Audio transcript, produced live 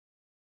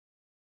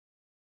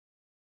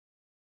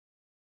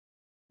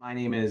My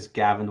name is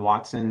Gavan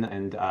Watson,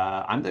 and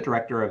I'm the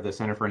director of the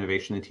Center for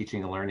Innovation in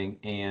Teaching and Learning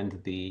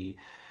and the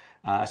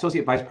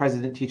Associate Vice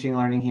President Teaching and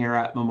Learning here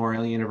at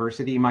Memorial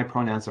University. My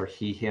pronouns are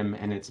he, him,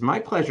 and it's my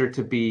pleasure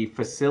to be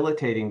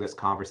facilitating this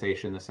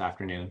conversation this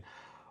afternoon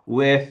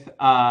with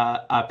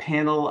a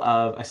panel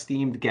of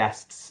esteemed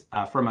guests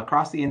from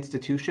across the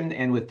institution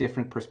and with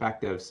different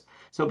perspectives.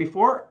 So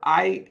before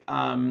I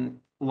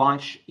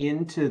launch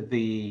into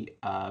the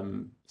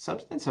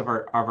substance of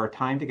our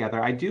time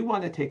together, I do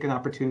want to take an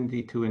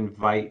opportunity to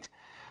invite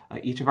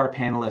each of our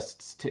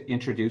panelists to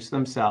introduce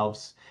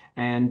themselves.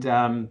 And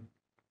I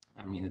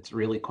mean, it's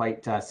really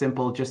quite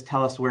simple. Just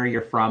tell us where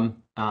you're from,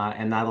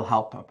 and that'll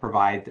help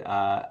provide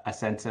a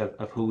sense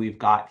of who we've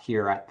got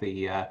here at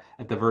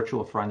the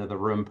virtual front of the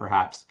room,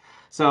 perhaps.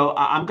 So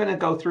I'm going to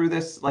go through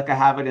this like I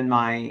have it in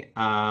my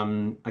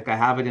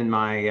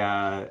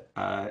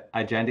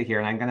agenda here,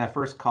 and I'm going to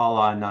first call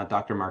on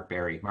Dr. Mark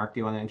Berry. Mark, do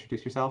you want to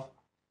introduce yourself?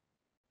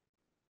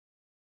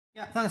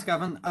 Yeah, thanks,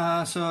 Gavin.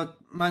 So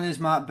my name is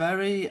Mark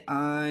Berry.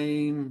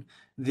 I'm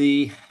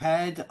the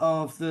head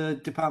of the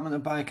Department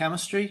of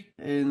Biochemistry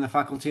in the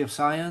Faculty of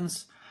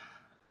Science.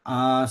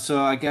 So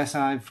I guess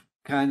I've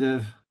kind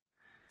of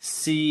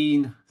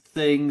seen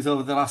things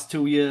over the last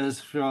 2 years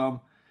from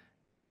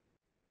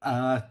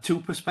two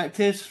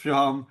perspectives,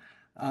 from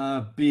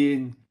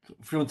being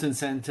front and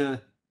center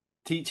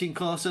teaching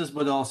courses,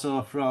 but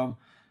also from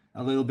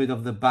a little bit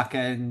of the back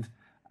end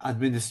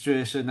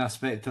administration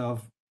aspect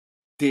of,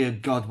 dear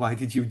God, why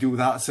did you do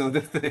that sort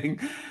of thing?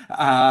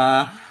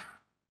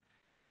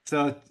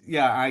 So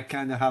yeah, I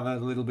kind of have a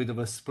little bit of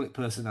a split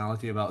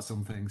personality about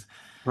some things.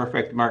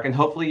 Perfect, Mark. And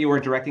hopefully you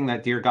were directing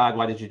that, dear God,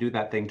 why did you do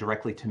that thing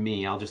directly to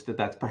me? I'll just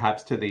that's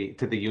perhaps to the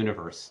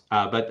universe.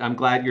 But I'm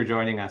glad you're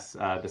joining us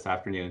this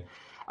afternoon.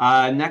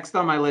 Next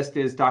on my list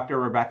is Dr.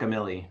 Rebecca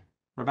Milley.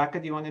 Rebecca,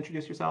 do you want to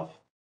introduce yourself?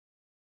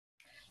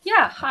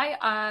 Yeah,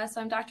 hi.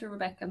 So I'm Dr.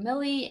 Rebecca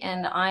Milley,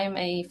 and I'm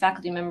a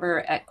faculty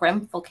member at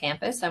Grenfell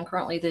campus. I'm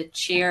currently the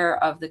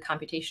chair of the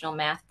computational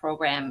math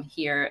program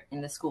here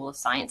in the School of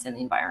Science and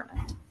the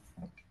Environment.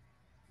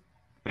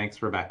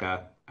 Thanks,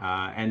 Rebecca.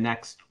 And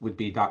next would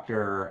be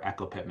Dr.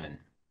 Echo Pittman.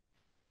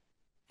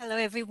 Hello,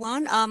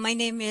 everyone. My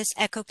name is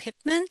Echo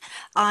Pittman.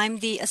 I'm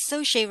the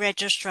Associate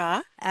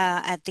Registrar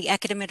at the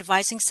Academic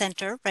Advising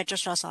Center,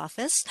 Registrar's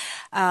Office.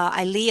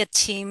 I lead a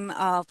team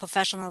of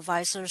professional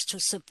advisors to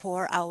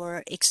support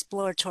our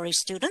exploratory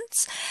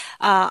students.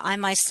 I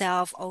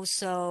myself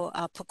also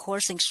a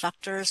course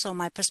instructor, so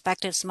my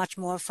perspective is much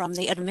more from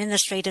the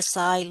administrative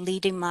side,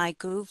 leading my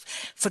group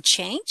for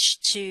change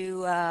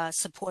to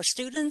support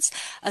students,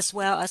 as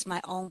well as my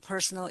own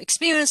personal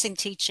experience in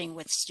teaching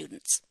with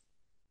students.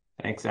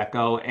 Thanks,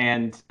 Echo.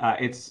 And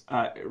it's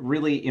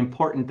really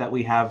important that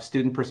we have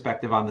student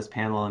perspective on this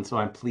panel, and so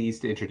I'm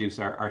pleased to introduce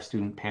our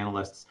student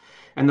panelists.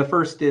 And the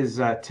first is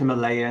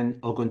Timilehin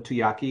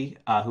Oguntuyaki,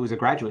 who is a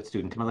graduate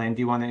student. Timilehin, do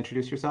you want to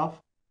introduce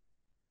yourself?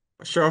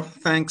 Sure,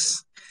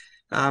 thanks.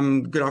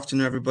 Good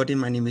afternoon, everybody.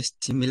 My name is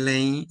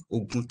Timilehin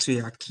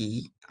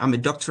Oguntuyaki. I'm a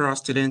doctoral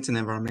student in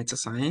environmental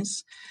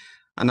science,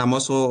 and I'm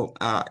also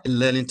a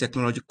learning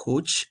technology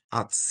coach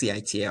at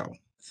CITL.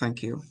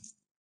 Thank you.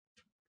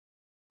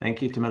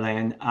 Thank you,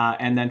 Timilehin.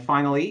 And then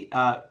finally,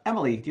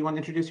 Emilee, do you want to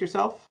introduce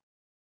yourself?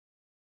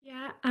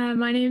 Yeah,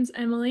 my name's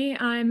Emilee.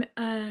 I'm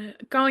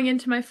going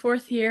into my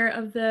 4th year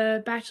of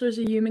the Bachelor's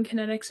of Human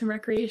Kinetics and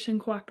Recreation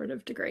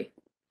Cooperative degree.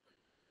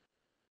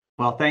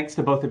 Well, thanks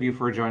to both of you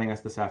for joining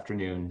us this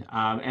afternoon.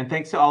 And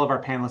thanks to all of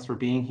our panelists for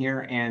being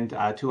here, and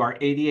to our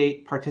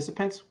 88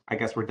 participants. I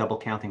guess we're double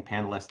counting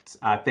panelists.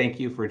 Thank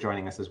you for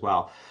joining us as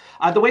well.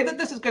 The way that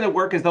this is going to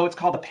work is, though it's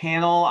called a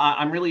panel,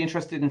 I'm really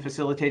interested in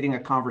facilitating a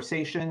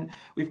conversation.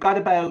 We've got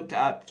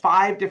about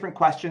 5 different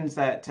questions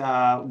that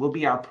will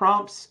be our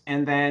prompts,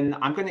 and then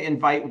I'm going to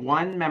invite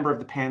one member of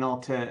the panel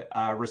to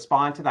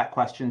respond to that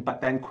question, but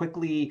then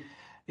quickly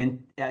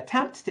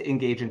attempt to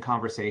engage in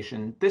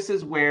conversation. This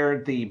is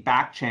where the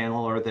back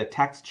channel or the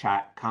text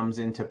chat comes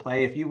into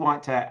play. If you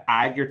want to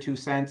add your 2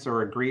 cents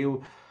or agree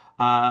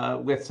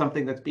with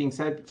something that's being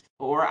said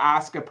or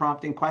ask a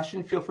prompting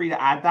question, feel free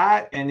to add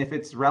that. And if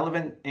it's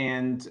relevant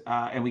and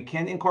we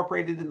can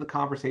incorporate it in the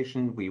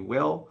conversation, we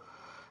will.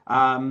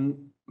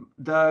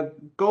 The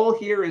goal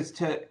here is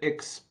to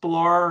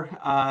explore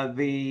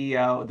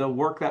the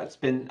work that's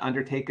been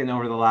undertaken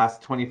over the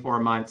last 24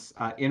 months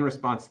in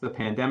response to the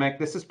pandemic.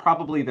 This is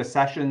probably the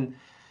session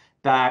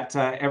that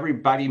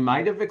everybody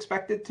might have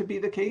expected to be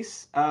the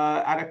case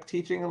at a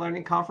teaching and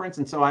learning conference,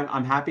 and so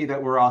I'm happy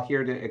that we're all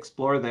here to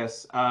explore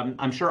this.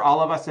 I'm sure all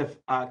of us if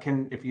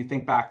you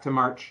think back to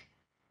March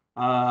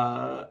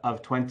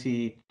of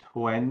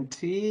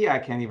 2020, I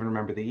can't even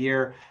remember the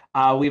year.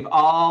 We've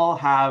all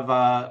have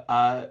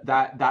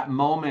that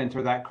moment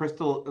or that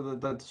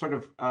the sort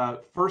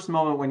of first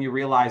moment when you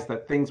realize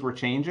that things were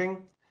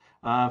changing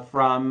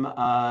from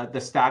the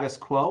status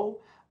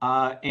quo.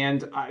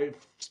 And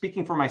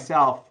speaking for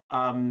myself,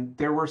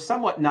 there were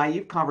somewhat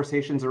naive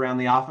conversations around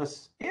the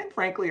office and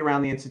frankly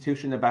around the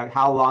institution about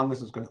how long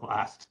this was going to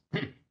last.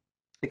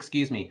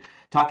 Excuse me.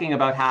 talking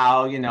about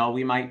how,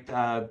 we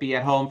might be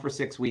at home for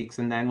 6 weeks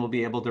and then we'll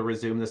be able to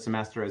resume the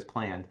semester as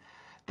planned.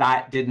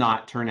 That did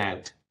not turn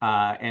out.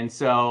 And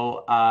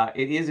so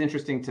it is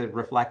interesting to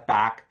reflect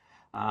back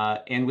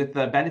and with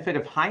the benefit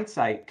of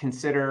hindsight,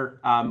 consider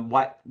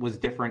what was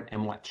different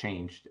and what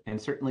changed.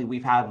 And certainly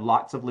we've had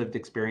lots of lived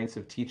experience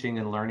of teaching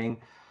and learning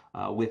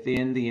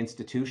within the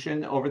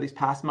institution over these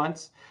past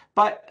months.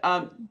 But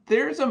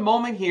there's a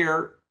moment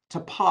here to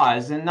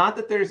pause, and not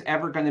that there's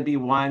ever going to be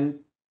one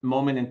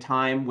moment in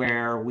time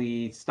where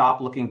we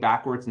stop looking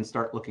backwards and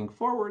start looking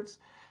forwards,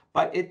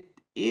 but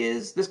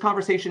this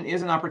conversation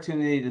is an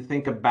opportunity to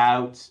think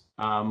about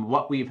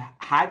what we've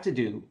had to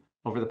do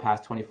over the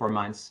past 24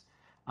 months,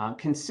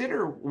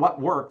 consider what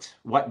worked,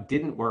 what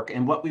didn't work,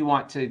 and what we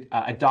want to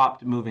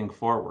adopt moving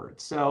forward.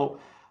 So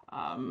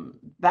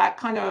that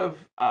kind of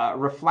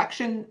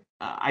reflection,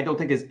 I don't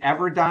think is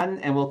ever done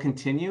and will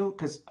continue,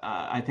 because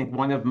I think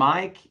one of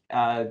my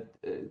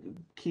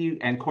key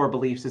and core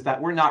beliefs is that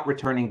we're not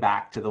returning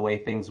back to the way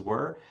things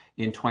were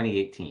in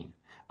 2018.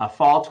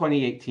 Fall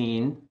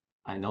 2018,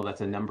 I know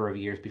that's a number of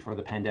years before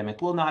the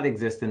pandemic, will not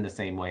exist in the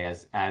same way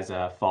as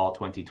fall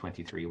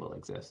 2023 will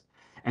exist.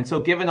 And so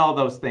given all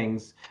those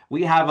things,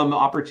 we have an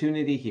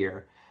opportunity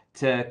here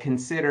to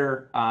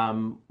consider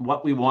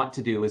what we want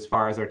to do as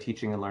far as our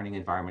teaching and learning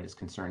environment is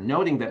concerned,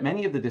 noting that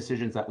many of the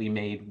decisions that we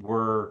made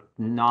were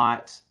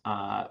not,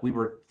 we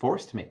were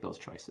forced to make those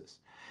choices.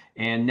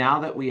 And now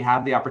that we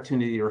have the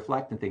opportunity to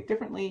reflect and think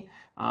differently,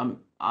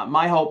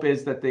 my hope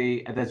is that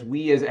as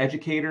we as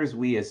educators,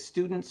 we as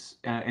students,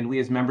 and we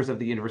as members of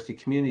the university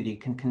community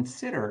can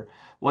consider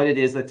what it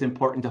is that's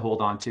important to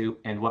hold on to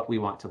and what we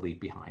want to leave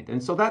behind.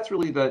 And so that's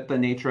really the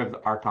nature of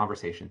our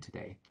conversation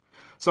today.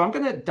 So I'm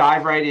going to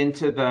dive right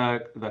into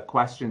the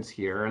questions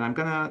here, and I'm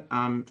going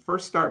to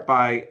first start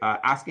by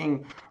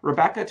asking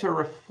Rebecca to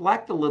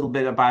reflect a little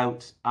bit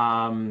about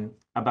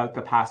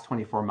the past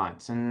 24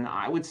 months. And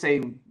I would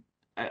say,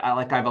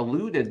 like I've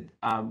alluded,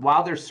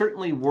 while there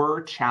certainly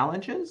were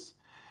challenges,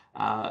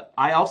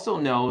 I also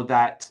know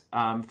that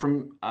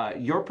from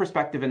your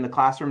perspective in the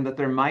classroom that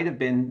there might have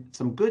been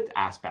some good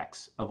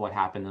aspects of what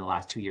happened in the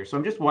last 2 years. So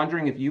I'm just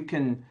wondering if you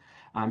can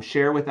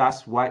share with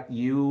us what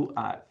you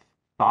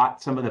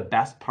thought some of the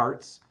best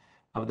parts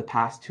of the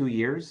past 2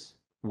 years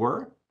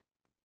were?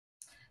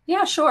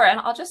 Yeah, sure. And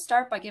I'll just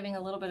start by giving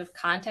a little bit of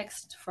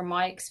context from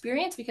my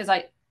experience, because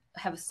I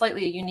have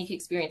a unique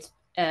experience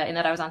in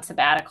that I was on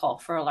sabbatical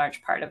for a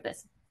large part of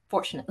this,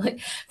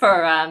 fortunately.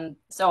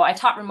 So I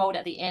taught remote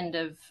at the end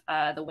of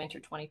the winter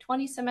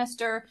 2020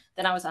 semester.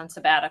 Then I was on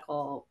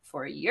sabbatical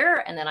for a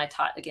year, and then I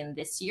taught again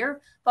this year.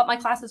 But my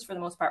classes, for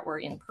the most part, were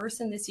in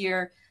person this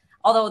year.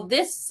 Although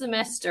this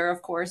semester,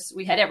 of course,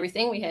 we had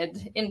everything. We had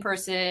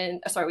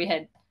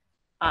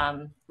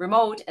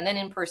remote and then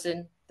in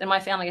person. Then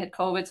my family had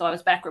COVID, so I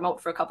was back remote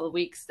for a couple of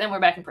weeks. Then we're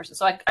back in person.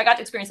 So I got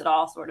to experience it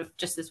all sort of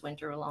just this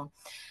winter alone.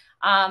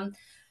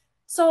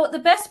 So the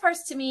best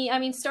parts to me, I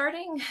mean,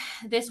 starting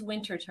this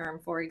winter term,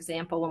 for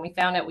example, when we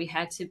found out we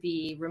had to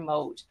be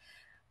remote,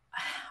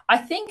 I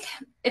think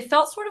it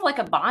felt sort of like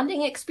a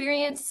bonding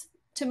experience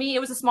to me. It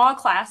was a small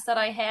class that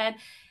I had.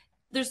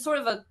 There's sort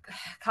of a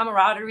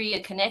camaraderie,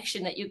 a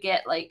connection that you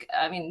get. Like,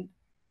 I mean,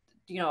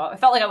 I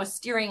felt like I was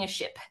steering a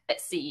ship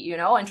at sea,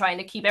 and trying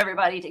to keep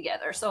everybody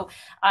together. So,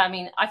 I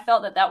mean, I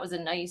felt that was a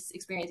nice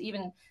experience.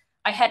 Even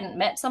I hadn't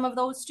met some of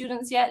those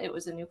students yet. It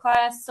was a new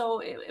class. So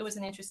it was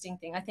an interesting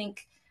thing. I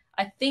think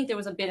there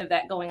was a bit of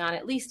that going on,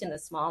 at least in the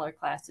smaller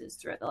classes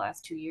throughout the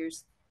last 2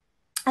 years.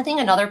 I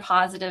think another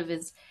positive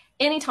is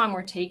anytime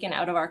we're taken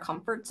out of our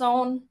comfort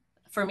zone,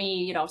 for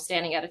me,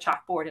 standing at a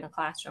chalkboard in a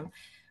classroom,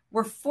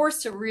 we're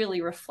forced to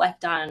really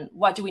reflect on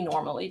what do we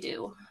normally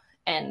do,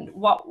 and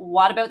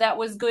what about that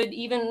was good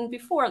even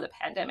before the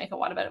pandemic, and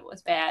what about it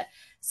was bad.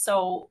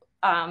 So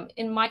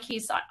in my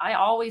case, I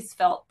always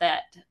felt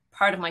that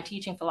part of my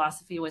teaching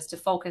philosophy was to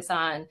focus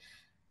on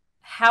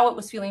how it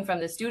was feeling from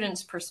the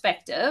student's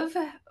perspective.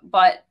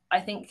 But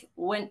I think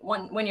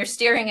when you're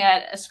staring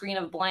at a screen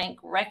of blank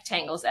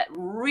rectangles, that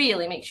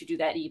really makes you do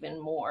that even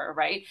more,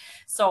 right?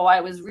 So I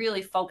was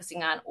really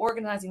focusing on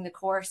organizing the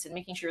course and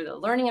making sure the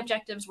learning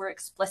objectives were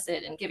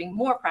explicit and giving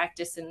more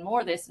practice and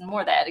more this and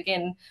more that.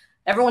 Again,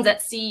 everyone's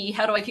at sea.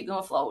 How do I keep them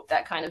afloat?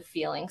 That kind of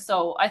feeling.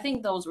 So I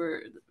think those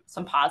were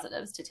some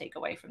positives to take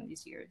away from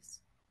these years.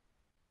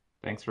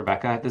 Thanks,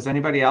 Rebecca. Does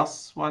anybody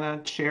else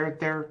want to share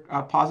their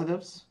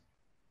positives?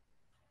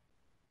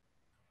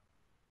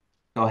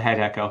 Go ahead,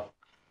 Echo.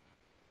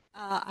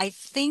 I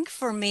think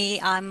for me,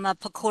 I'm a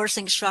course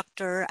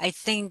instructor. I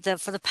think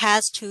that for the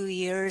past 2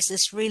 years,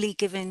 it's really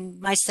given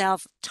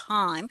myself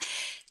time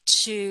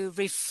to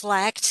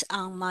reflect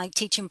on my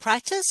teaching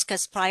practice,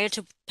 because prior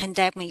to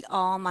pandemic,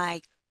 all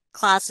my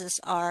classes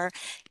are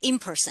in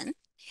person.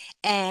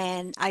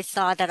 And I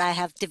thought that I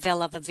have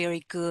developed a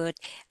very good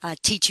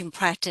teaching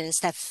practice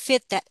that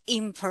fit that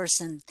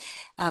in-person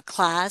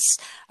class.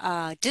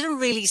 Didn't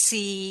really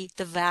see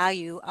the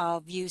value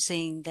of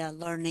using the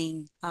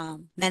learning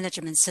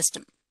management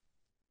system.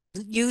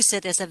 Use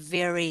it as a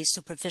very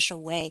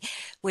superficial way,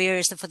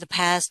 whereas for the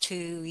past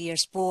 2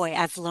 years, boy,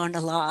 I've learned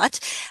a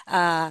lot.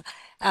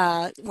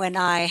 when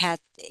I had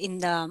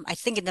I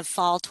think in the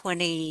fall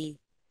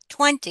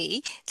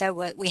 2020, that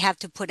we have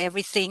to put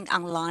everything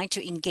online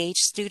to engage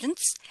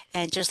students.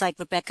 And just like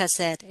Rebecca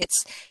said,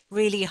 it's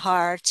really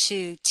hard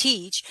to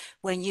teach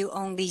when you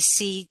only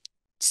see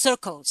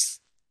circles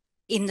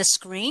in the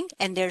screen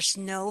and there's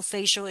no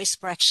facial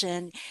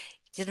expression.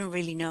 Didn't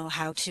really know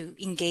how to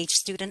engage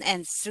student,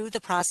 and through the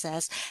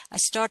process I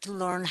start to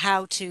learn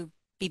how to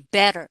be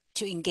better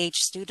to engage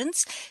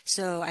students.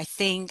 So I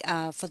think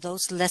for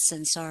those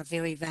lessons are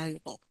very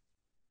valuable.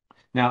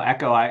 Now,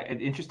 Echo, an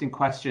interesting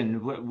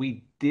question.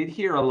 We did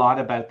hear a lot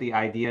about the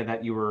idea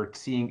that you were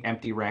seeing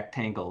empty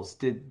rectangles.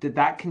 Did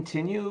that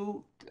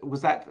continue?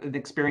 Was that an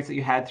experience that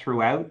you had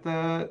throughout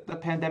the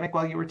pandemic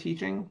while you were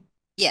teaching?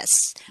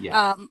 Yes.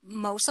 Yeah.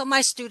 Most of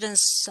my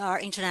students are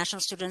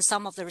international students.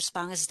 Some of the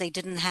respondents, they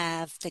didn't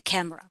have the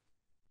camera.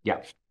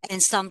 Yeah.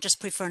 And some just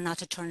prefer not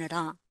to turn it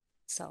on.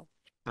 So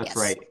That's yes.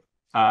 right.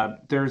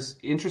 There's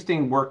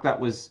interesting work that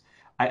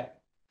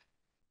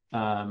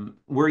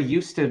we're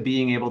used to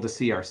being able to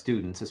see our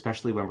students,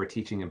 especially when we're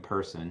teaching in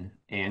person,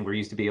 and we're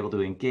used to be able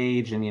to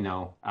engage, and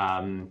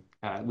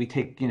we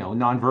take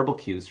nonverbal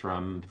cues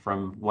from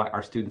what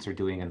our students are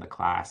doing in the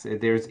class.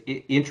 There's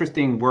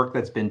interesting work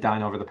that's been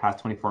done over the past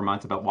 24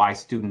 months about why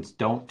students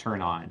don't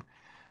turn on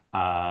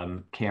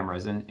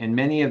cameras, and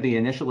many of the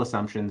initial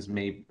assumptions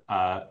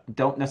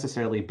don't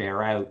necessarily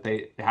bear out.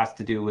 It has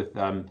to do with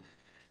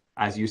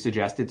as you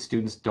suggested,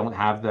 students don't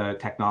have the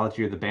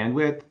technology or the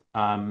bandwidth.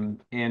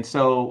 And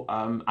so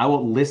I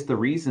won't list the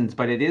reasons,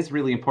 but it is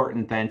really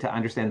important then to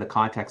understand the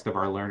context of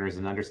our learners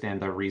and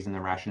understand the reason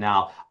and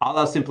rationale. All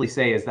I'll simply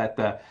say is that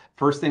the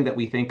first thing that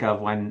we think of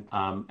when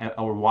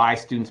or why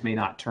students may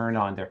not turn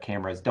on their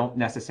cameras don't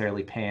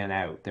necessarily pan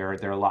out. There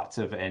are lots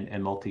of and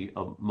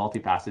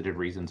multifaceted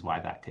reasons why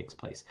that takes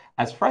place.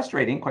 As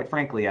frustrating, quite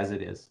frankly, as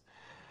it is.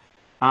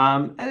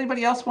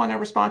 Anybody else want to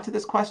respond to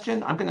this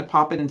question? I'm going to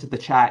pop it into the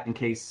chat in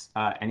case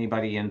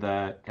anybody in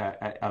the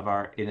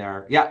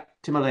yeah,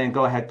 Timilehin,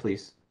 go ahead,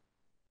 please.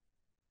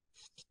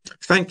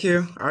 Thank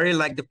you. I really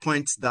like the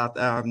points that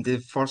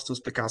the first two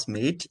speakers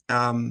made.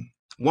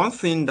 One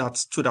thing that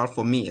stood out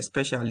for me,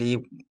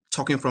 especially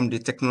talking from the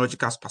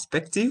technological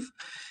perspective,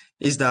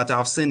 is that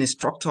I've seen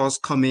instructors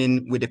come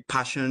in with a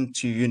passion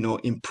to,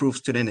 improve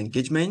student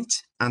engagement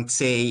and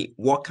say,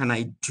 what can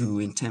I do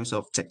in terms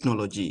of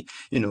technology,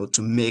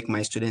 to make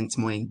my students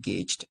more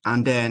engaged?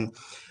 And then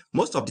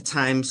most of the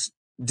times,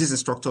 these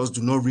instructors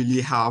do not really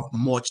have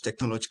much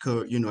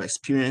technological,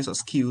 experience or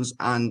skills.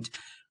 And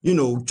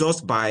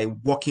just by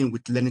working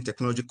with learning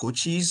technology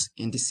coaches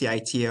in the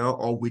CITL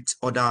or with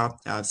other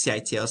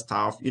CITL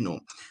staff,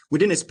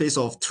 within a space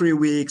of 3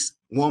 weeks,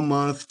 1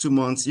 month, 2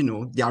 months,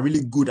 they are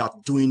really good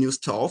at doing new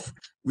stuff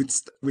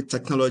with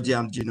technology.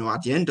 And,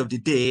 at the end of the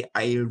day,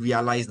 I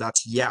realized that,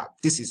 yeah,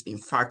 this is in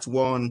fact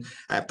one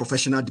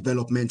professional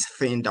development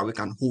thing that we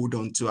can hold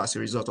on to as a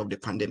result of the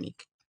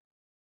pandemic.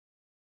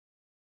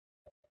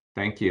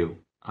 Thank you.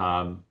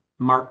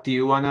 Mark, do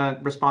you want to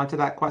respond to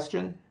that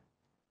question?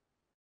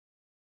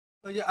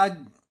 Yeah,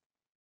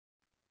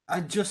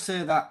 I'd just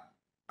say that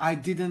I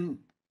didn't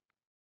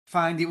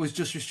find it was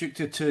just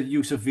restricted to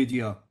use of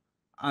video.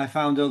 I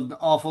found an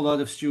awful lot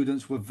of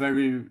students were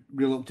very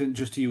reluctant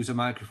just to use a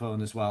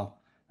microphone as well.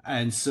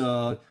 And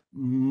so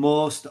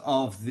most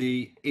of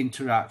the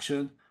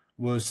interaction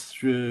was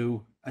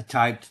through a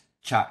typed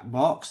chat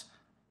box,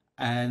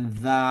 and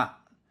that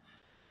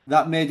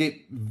made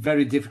it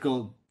very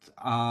difficult.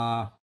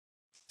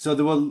 So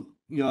there were,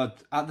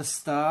 at the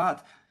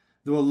start,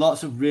 there were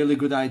lots of really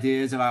good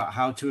ideas about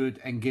how to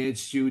engage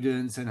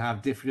students and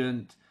have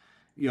different,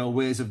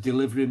 ways of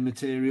delivering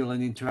material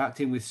and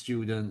interacting with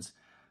students.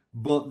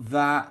 But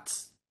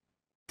that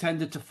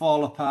tended to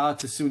fall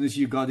apart as soon as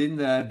you got in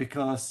there,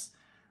 because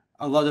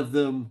a lot of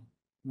them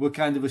were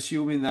kind of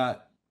assuming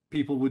that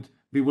people would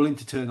be willing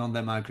to turn on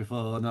their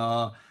microphone,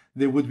 or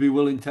they would be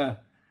willing to,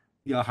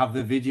 have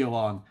the video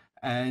on.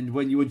 And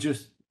when you were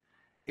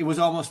it was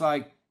almost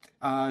like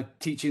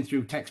teaching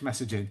through text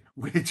messaging,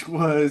 which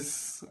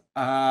was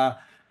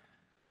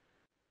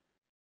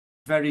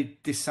very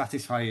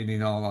dissatisfying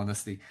in all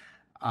honesty.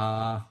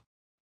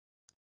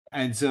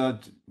 And so,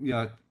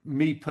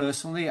 me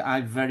personally,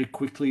 I very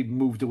quickly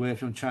moved away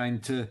from trying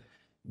to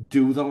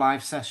do the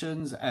live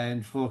sessions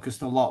and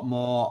focused a lot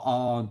more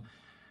on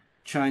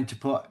trying to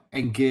put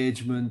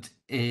engagement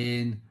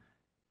in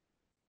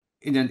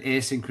an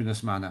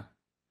asynchronous manner,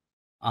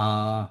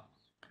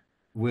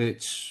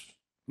 which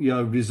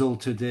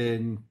resulted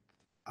in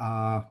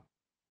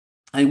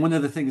and one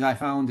of the things I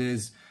found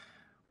is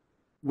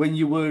when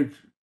you were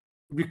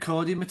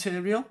recording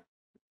material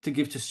to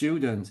give to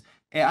students,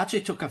 it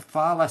actually took a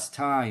far less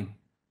time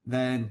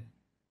than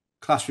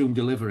classroom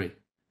delivery.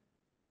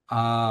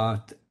 I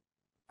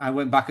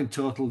went back and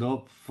totaled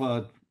up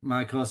for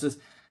my courses,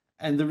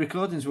 and the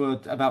recordings were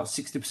about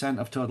 60%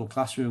 of total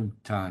classroom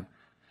time.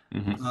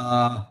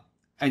 Mm-hmm.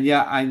 And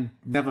yeah, I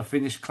never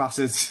finished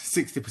classes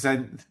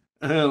 60%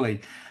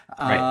 early.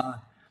 Right.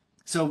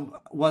 So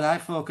what I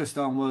focused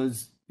on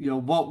was,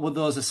 what were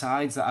those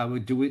asides that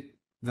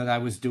I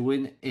was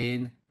doing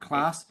in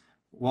class,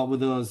 What were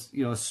those,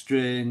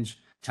 strange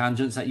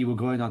tangents that you were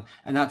going on,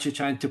 and actually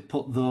trying to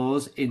put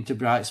those into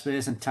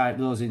Brightspace and type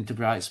those into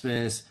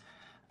Brightspace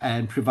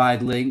and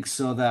provide links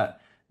so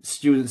that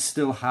students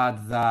still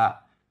had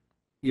that,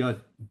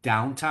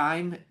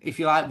 downtime, if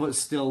you like, but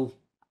still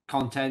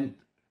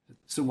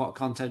somewhat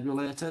content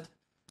related.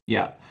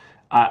 Yeah,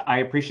 I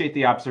appreciate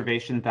the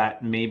observation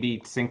that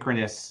maybe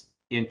synchronous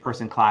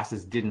in-person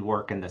classes didn't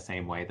work in the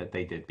same way that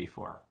they did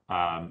before,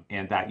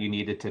 and that you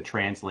needed to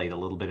translate a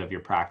little bit of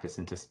your practice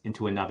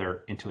into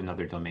another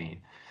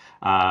domain.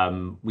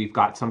 We've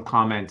got some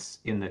comments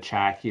in the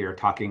chat here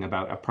talking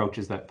about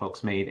approaches that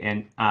folks made,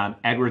 and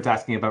Edward's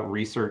asking about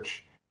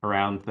research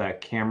around the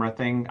camera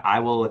thing. I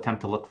will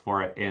attempt to look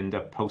for it and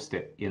post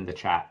it in the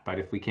chat, but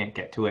if we can't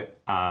get to it,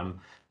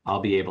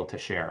 I'll be able to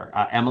share.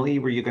 Emilee,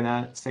 were you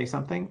gonna say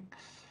something?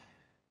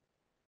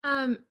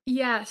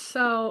 Yeah,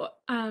 so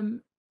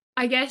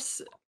I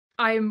guess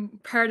I'm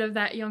part of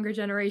that younger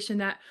generation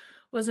that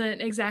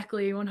wasn't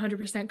exactly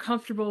 100%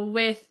 comfortable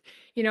with,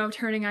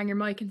 turning on your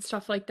mic and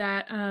stuff like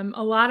that.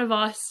 A lot of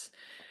us,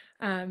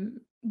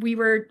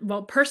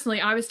 well, personally,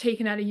 I was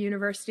taken out of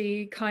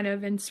university kind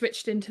of and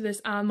switched into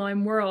this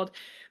online world.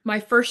 My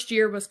first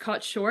year was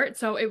cut short,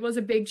 so it was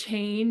a big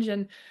change.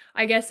 And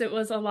I guess it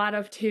was a lot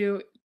of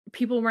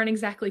people weren't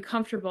exactly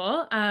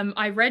comfortable.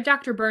 I read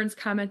Dr. Burns'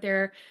 comment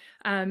there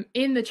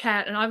in the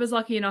chat, and I was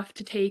lucky enough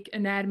to take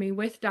anatomy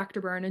with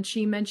Dr. Byrne, and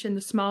she mentioned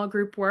the small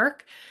group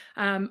work.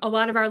 A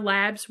lot of our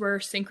labs were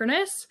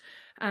synchronous.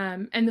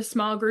 And the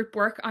small group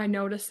work, I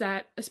noticed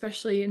that,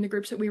 especially in the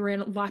groups that we were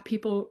in, a lot of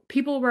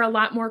people were a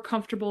lot more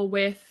comfortable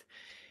with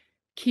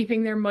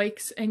keeping their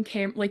mics and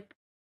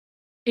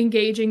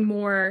engaging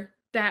more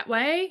that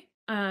way.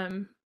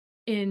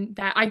 In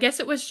that, I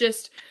guess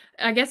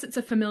it's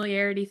a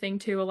familiarity thing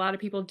too. A lot of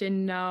people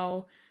didn't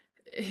know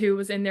who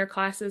was in their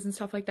classes and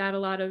stuff like that.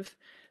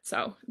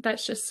 So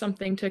that's just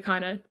something to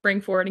kind of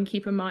bring forward and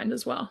keep in mind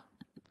as well.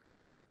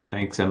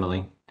 Thanks,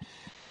 Emilee.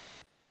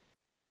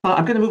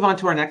 I'm going to move on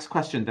to our next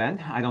question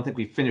then. I don't think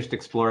we've finished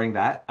exploring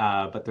that,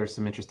 but there's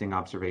some interesting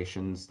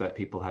observations that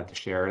people had to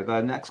share.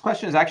 The next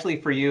question is actually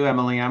for you,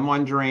 Emilee. I'm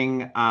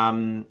wondering,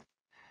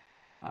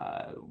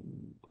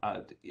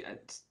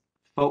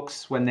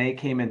 folks, when they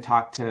came and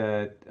talked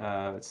to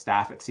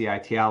staff at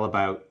CITL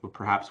about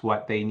perhaps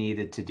what they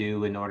needed to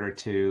do in order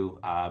to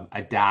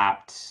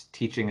adapt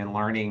teaching and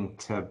learning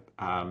to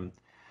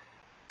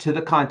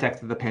the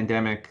context of the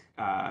pandemic,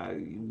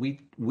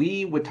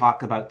 we would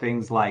talk about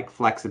things like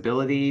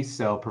flexibility,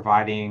 so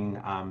providing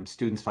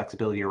students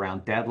flexibility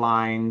around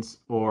deadlines,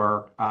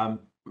 or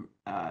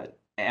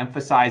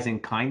emphasizing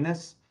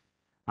kindness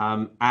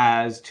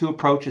as two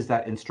approaches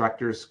that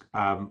instructors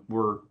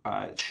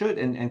should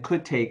and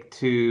could take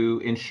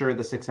to ensure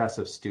the success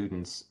of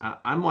students.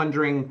 I'm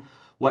wondering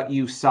what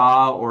you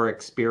saw or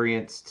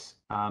experienced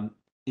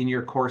in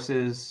your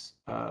courses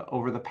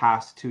over the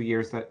past 2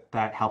 years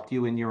that helped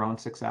you in your own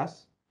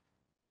success?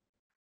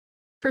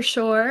 For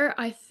sure.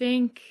 I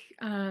think,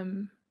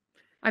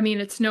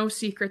 it's no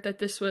secret that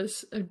this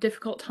was a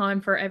difficult time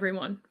for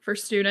everyone, for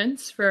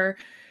students, for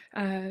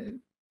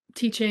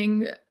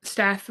teaching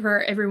staff,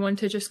 for everyone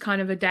to just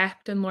kind of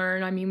adapt and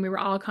learn. We were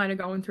all kind of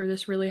going through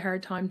this really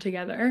hard time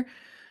together.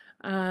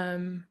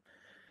 For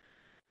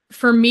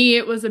me,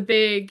 it was a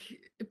big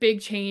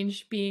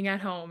change being at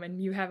home, and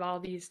you have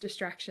all these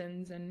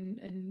distractions,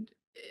 and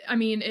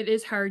it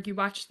is hard. You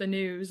watch the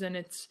news and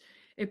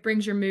it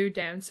brings your mood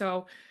down.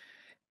 So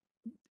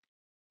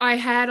I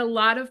had a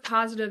lot of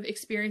positive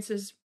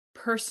experiences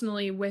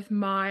personally with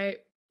my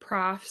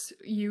profs.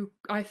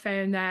 I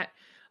found that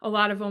a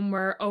lot of them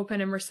were open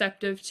and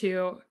receptive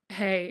to,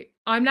 hey,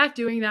 I'm not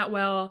doing that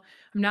well.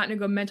 I'm not in a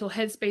good mental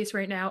headspace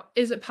right now.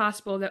 Is it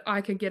possible that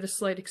I could get a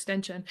slight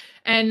extension?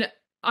 And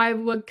I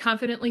would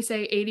confidently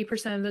say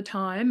 80% of the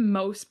time,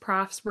 most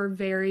profs were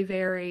very,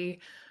 very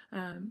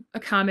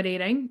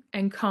accommodating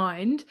and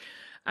kind.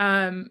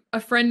 A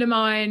friend of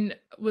mine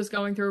was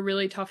going through a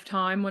really tough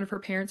time. One of her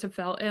parents had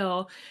fell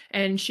ill,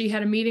 and she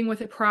had a meeting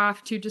with a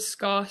prof to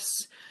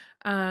discuss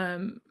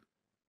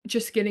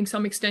just getting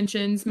some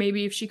extensions,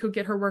 maybe if she could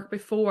get her work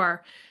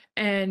before.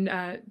 And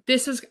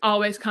this has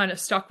always kind of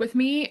stuck with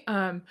me.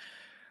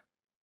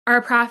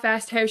 Our prof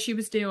asked how she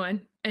was doing,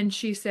 and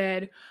she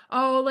said,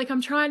 oh,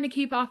 I'm trying to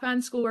keep off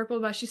on schoolwork, blah,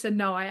 blah. She said,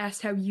 no, I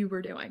asked how you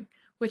were doing,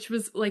 which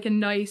was a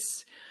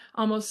nice,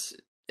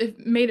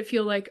 it made it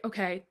feel like,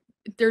 okay,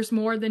 there's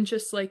more than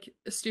just a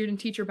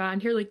student-teacher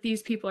bond here.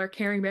 These people are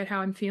caring about how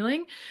I'm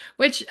feeling,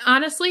 which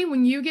honestly,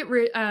 when you get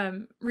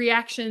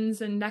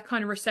reactions and that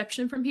kind of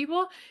reception from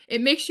people,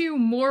 it makes you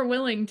more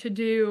willing to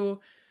do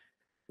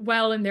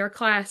well in their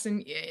class.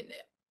 And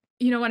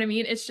you know what I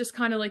mean? It's just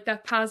kind of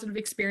that positive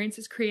experience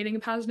is creating a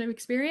positive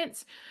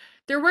experience.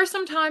 There were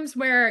some times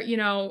where,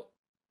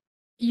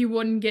 you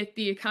wouldn't get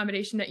the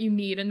accommodation that you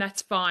need, and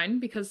that's fine,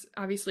 because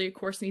obviously a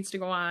course needs to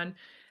go on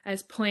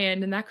as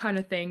planned and that kind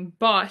of thing.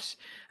 But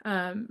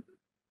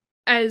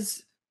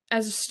as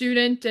a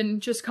student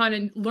and just kind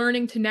of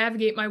learning to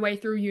navigate my way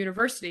through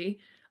university,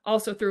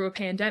 also through a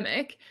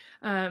pandemic,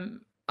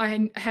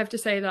 I have to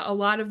say that a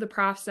lot of the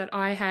profs that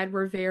I had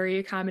were very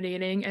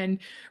accommodating and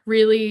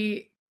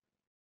really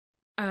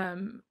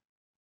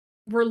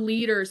were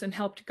leaders and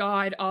helped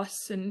guide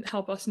us and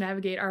help us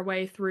navigate our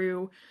way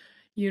through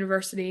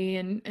university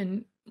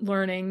and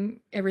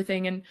learning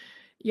everything. And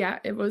yeah,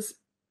 it was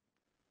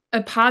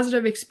a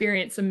positive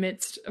experience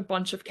amidst a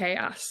bunch of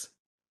chaos.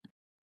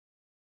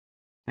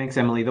 Thanks,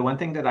 Emilee. The one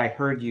thing that I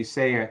heard you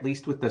say, at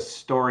least with the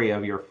story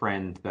of your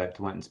friend that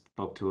went and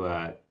spoke to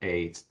a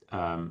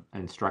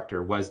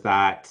instructor, was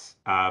that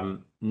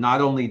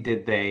not only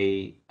did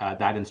they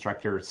that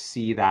instructor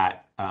see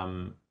that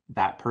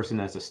that person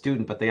as a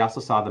student, but they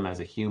also saw them as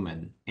a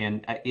human.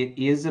 And it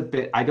is a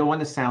bit, I don't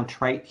want to sound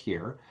trite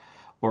here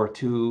or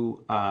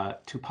too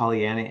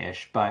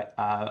Pollyanna-ish, but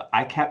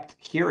I kept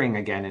hearing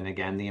again and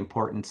again the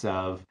importance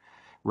of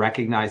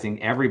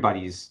recognizing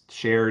everybody's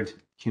shared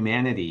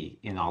humanity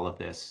in all of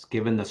this,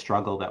 given the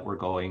struggle that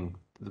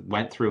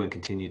went through and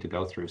continue to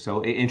go through.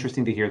 So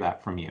interesting to hear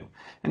that from you.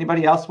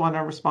 Anybody else want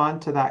to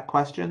respond to that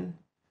question?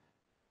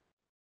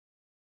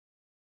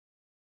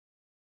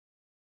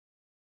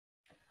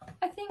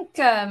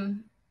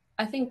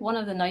 I think one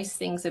of the nice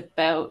things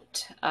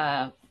about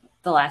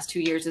the last 2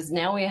 years is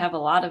now we have a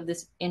lot of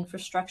this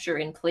infrastructure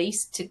in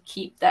place to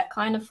keep that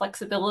kind of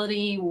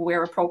flexibility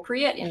where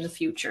appropriate in the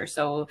future.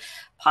 So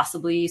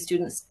possibly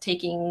students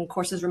taking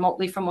courses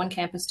remotely from one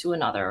campus to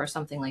another or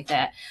something like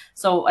that.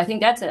 So I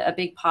think that's a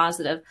big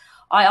positive.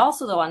 I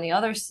also, though, on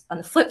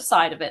the flip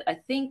side of it, I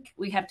think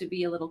we have to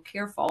be a little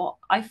careful.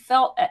 I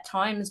felt at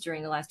times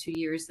during the last 2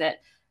 years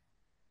that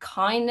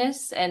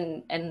kindness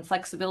and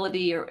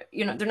flexibility, or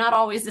they're not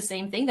always the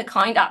same thing. The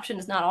kind option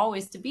is not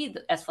always to be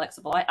as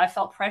flexible. I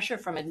felt pressure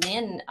from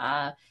admin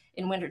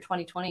in winter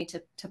 2020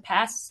 to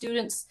pass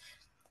students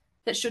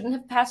that shouldn't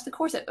have passed the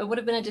course. It would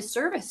have been a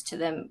disservice to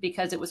them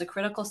because it was a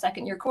critical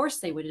second year course.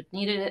 They would have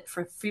needed it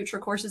for future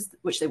courses,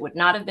 which they would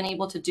not have been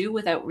able to do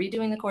without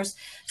redoing the course.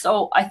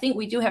 So I think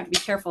we do have to be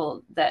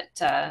careful that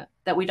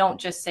that we don't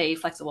just say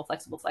flexible,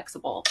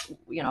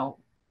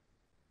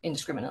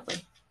 indiscriminately.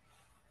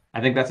 I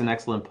think that's an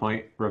excellent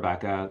point,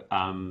 Rebecca.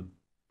 And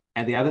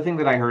the other thing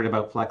that I heard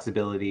about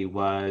flexibility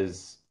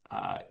was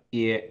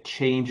it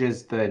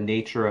changes the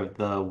nature of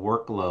the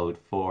workload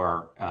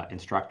for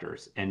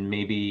instructors. And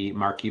maybe,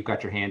 Mark, you've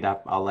got your hand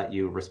up. I'll let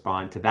you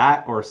respond to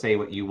that or say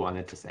what you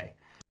wanted to say.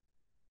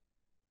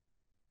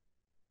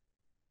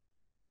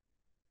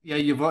 Yeah,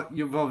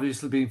 you've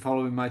obviously been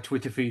following my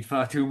Twitter feed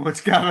far too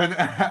much, Gavin.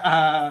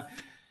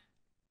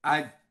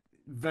 I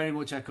very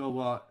much echo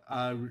what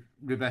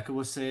Rebecca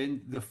was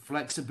saying. The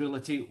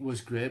flexibility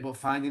was great, but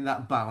finding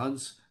that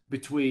balance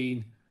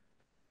between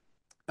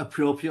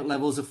appropriate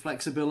levels of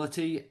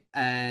flexibility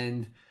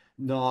and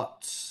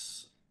not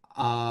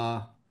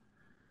either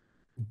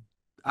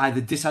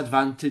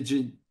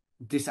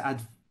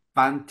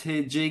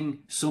disadvantaging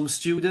some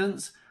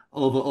students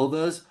over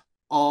others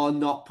or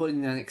not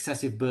putting an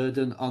excessive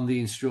burden on the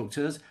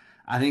instructors.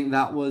 I think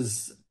that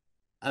was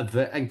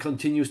and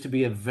continues to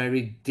be a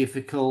very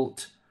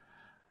difficult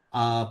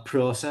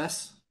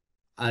process.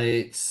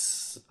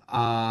 It's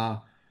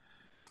one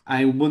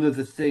of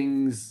the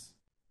things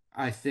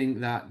I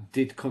think that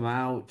did come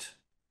out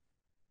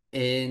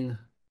in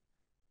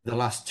the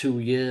last 2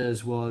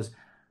 years was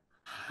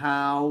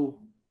how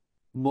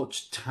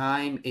much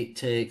time it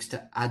takes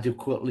to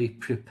adequately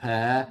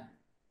prepare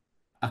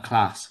a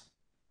class,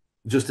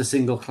 just a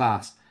single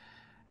class,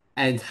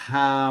 and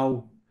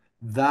how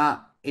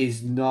that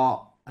has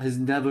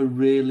never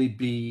really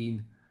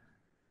been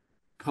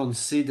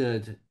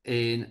considered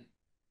in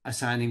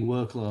assigning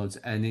workloads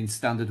and in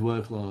standard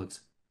workloads.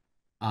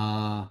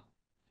 I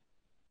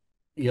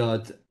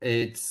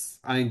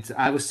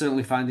was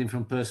certainly finding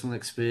from personal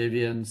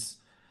experience,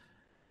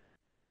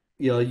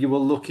 you were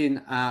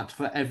looking at,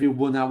 for every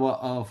 1 hour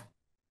of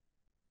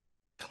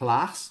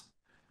class,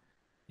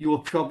 you were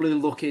probably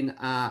looking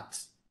at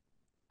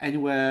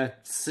anywhere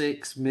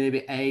 6,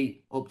 maybe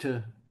 8, up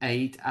to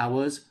 8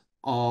 hours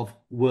of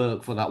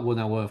work for that 1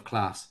 hour of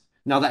class.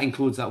 Now that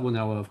includes that 1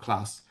 hour of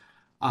class.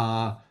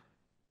 But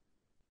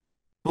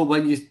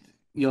when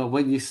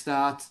you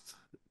start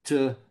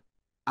to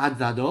add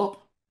that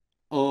up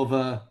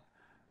over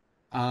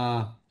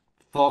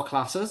 4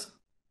 classes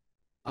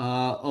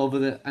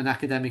over an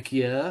academic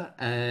year,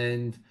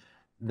 and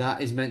that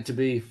is meant to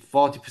be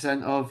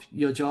 40% of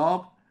your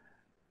job,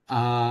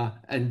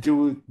 and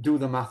do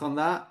the math on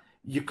that,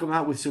 you come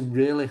out with some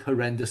really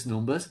horrendous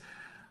numbers.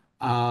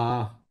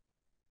 And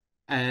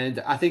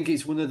I think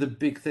it's one of the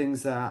big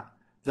things that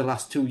the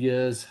last 2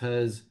 years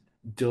has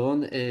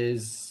done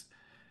is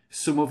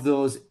some of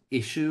those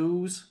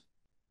issues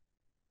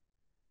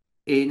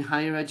in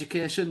higher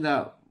education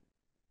that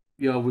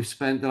we've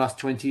spent the last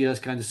 20 years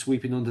kind of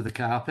sweeping under the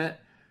carpet.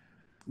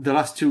 The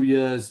last 2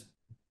 years,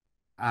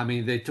 I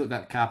mean, they took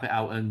that carpet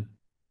out and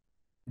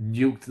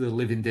nuked the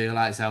living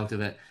daylights out of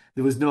it.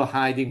 There was no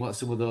hiding what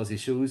some of those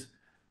issues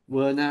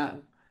were now.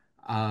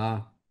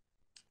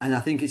 And I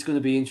think it's going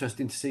to be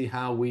interesting to see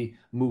how we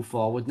move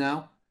forward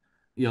now.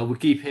 We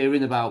keep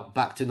hearing about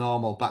back to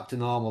normal, back to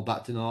normal,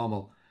 back to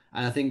normal.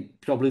 And I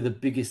think probably the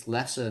biggest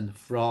lesson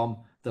from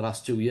the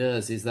last 2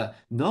 years is that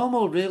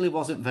normal really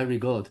wasn't very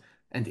good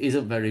and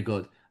isn't very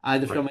good,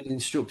 either Right. from an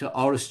instructor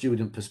or a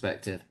student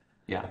perspective.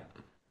 Yeah.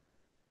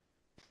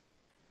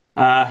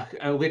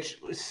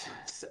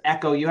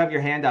 Echo, you have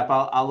your hand up.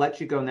 I'll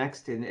let you go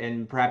next,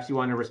 and perhaps you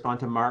want to respond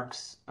to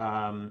Mark's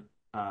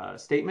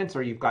statements,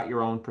 or you've got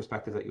your own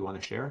perspective that you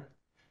want to share.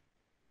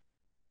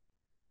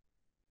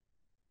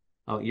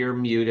 Oh, you're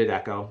muted,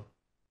 Echo.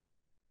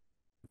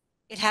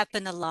 It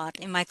happened a lot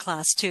in my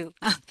class too,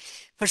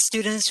 for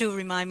students who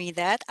remind me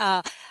that.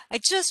 I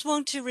just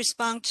want to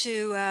respond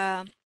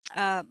to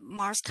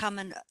Mark's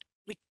comment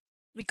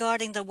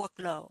regarding the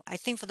workload. I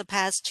think for the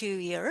past 2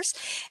 years,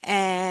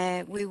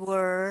 we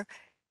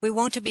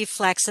want to be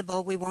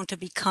flexible, we want to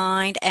be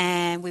kind,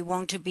 and we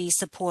want to be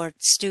support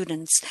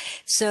students.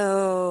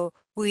 So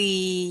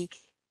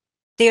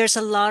there's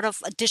a lot of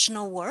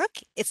additional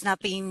work. It's not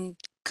being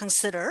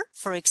considered,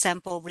 for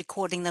example,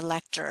 recording the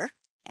lecture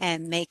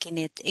and making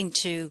it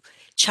into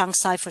chunk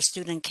size for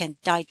student can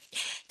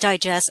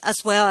digest,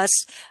 as well as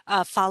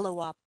follow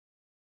up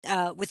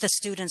with the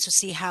students to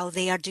see how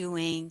they are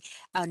doing.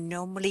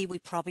 Normally, we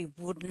probably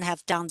wouldn't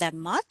have done that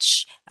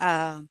much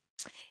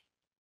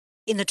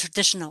in the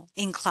traditional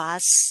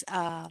in-class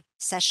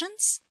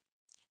sessions.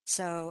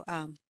 So,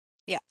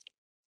 yeah.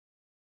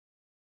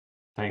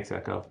 Thanks,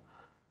 Echo.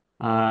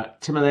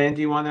 Timilehin,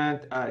 do you want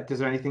to, is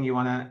there anything you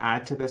want to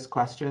add to this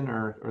question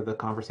or the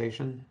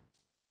conversation?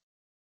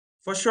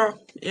 For sure.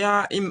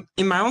 Yeah, in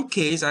my own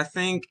case, I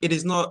think it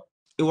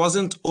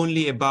wasn't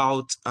only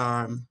about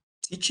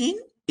teaching,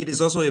 it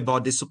is also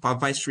about the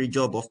supervisory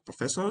job of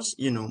professors.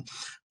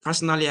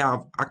 Personally,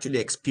 I've actually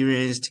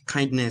experienced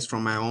kindness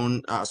from my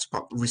own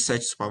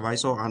research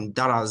supervisor, and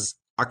that has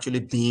actually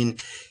been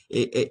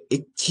a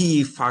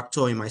key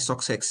factor in my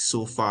success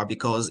so far,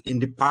 because in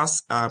the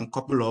past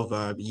couple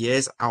of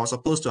years, I was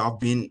supposed to have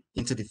been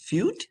into the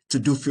field to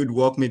do field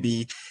work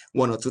maybe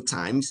 1 or 2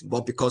 times,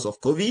 but because of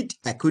COVID,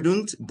 I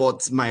couldn't.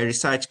 But my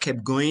research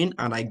kept going,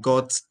 and I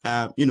got,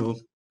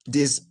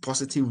 this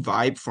positive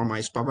vibe from my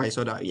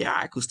supervisor that, yeah,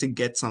 I could still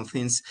get some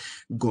things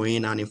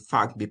going and in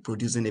fact be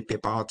producing a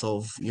paper out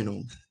of,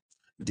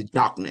 the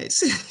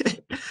darkness.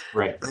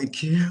 Right.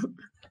 Thank you.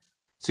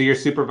 So your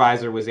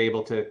supervisor was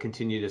able to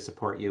continue to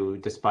support you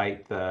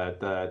despite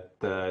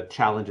the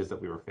challenges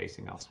that we were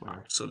facing elsewhere.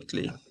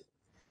 Absolutely.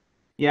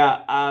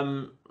 Yeah.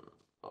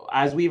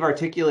 As we've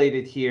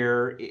articulated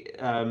here,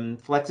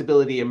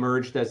 flexibility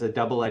emerged as a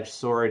double-edged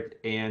sword.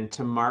 And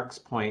to Mark's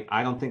point,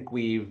 I don't think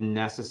we've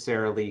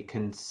necessarily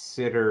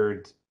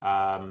considered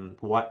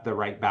what the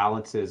right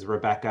balance is.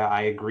 Rebecca,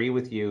 I agree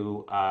with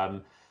you.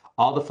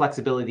 All the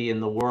flexibility in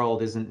the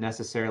world isn't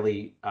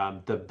necessarily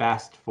the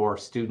best for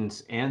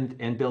students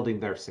and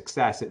building their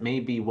success. It may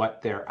be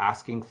what they're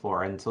asking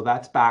for. And so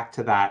that's back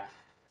to that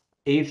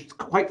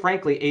quite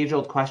frankly,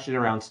 age-old question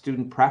around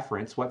student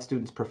preference, what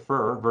students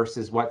prefer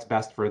versus what's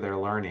best for their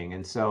learning.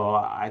 And so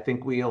I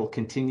think we'll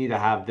continue to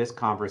have this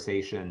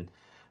conversation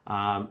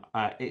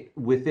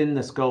within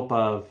the scope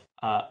of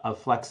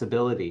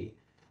flexibility.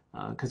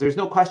 Because there's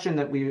no question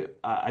that we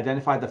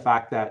identified the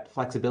fact that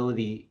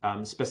flexibility,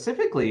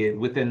 specifically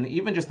within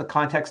even just the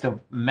context of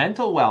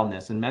mental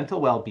wellness and mental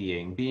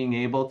well-being, being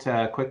able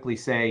to quickly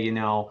say,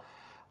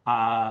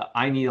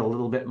 I need a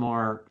little bit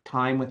more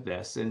time with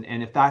this, and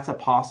if that's a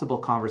possible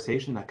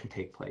conversation that could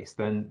take place,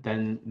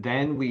 then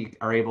we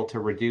are able to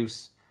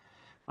reduce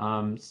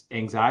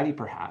anxiety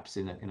perhaps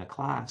in a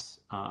class.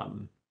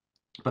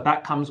 But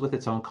that comes with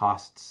its own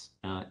costs,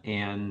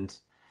 and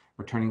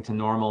returning to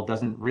normal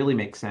doesn't really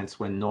make sense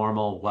when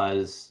normal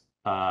was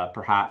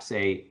perhaps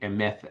a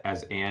myth,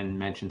 as Anne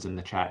mentions in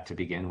the chat to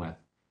begin with.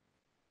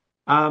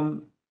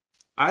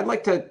 I'd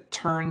like to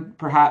turn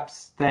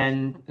perhaps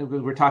then,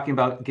 we're talking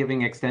about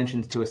giving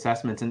extensions to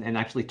assessments and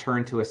actually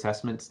turn to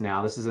assessments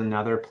now. This is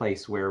another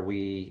place where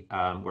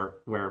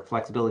where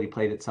flexibility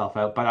played itself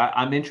out. But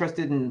I'm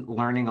interested in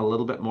learning a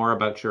little bit more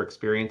about your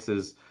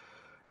experiences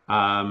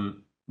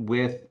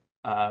with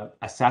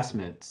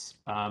assessments.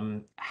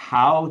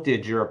 How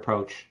did your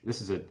approach,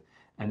 this is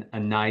a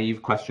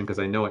naive question because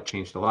I know it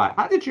changed a lot.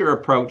 How did your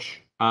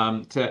approach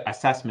to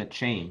assessment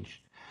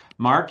change?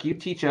 Mark, you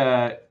teach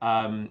a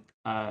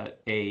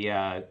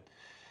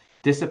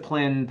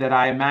discipline that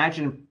I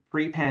imagine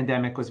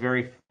pre-pandemic was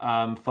very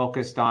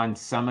focused on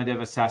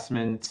summative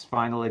assessments,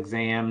 final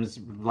exams,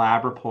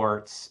 lab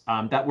reports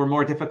that were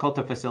more difficult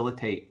to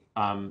facilitate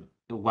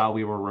while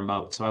we were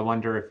remote. So I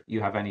wonder if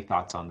you have any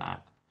thoughts on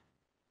that.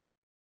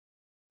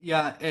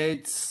 Yeah,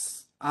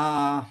 it's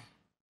to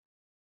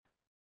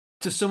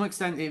some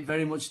extent it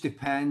very much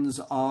depends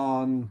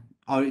on,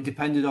 or it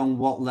depended on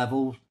what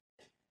level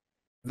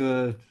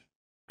the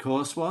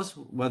course was,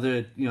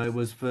 whether it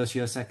was first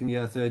year, second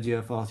year, third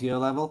year, fourth year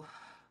level.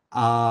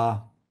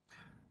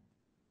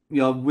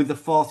 With the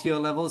fourth year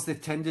levels, they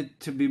tended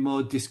to be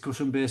more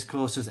discussion based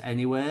courses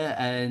anyway,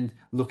 and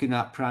looking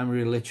at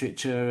primary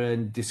literature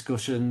and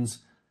discussions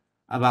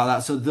about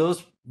that. So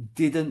those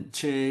didn't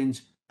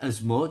change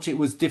as much. It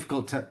was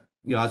difficult to,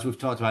 as we've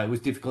talked about, it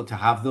was difficult to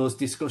have those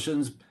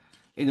discussions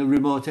in a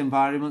remote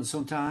environment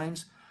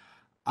sometimes.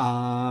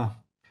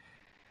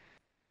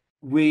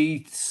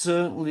 We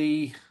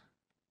certainly,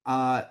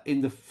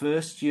 in the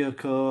first year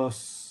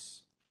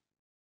course,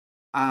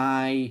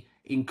 I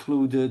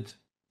included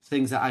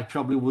things that I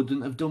probably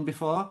wouldn't have done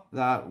before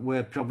that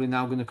we're probably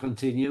now going to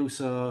continue.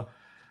 So,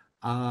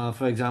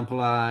 for example,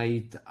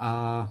 I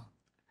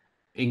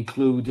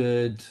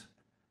included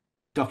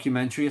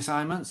documentary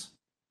assignments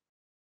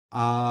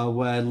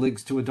where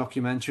links to a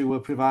documentary were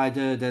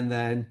provided, and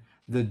then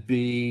there'd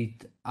be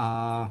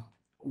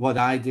what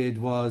I did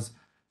was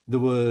there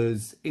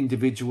was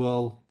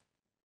individual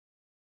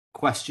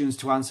questions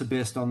to answer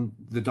based on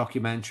the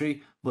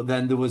documentary, but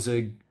then there was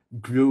a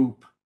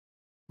group,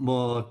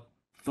 more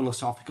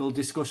philosophical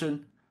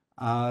discussion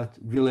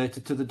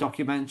related to the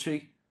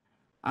documentary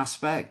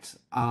aspect.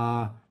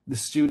 The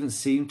students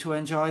seem to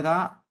enjoy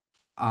that.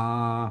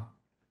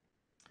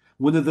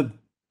 One of the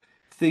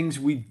things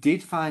we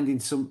did find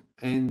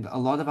in a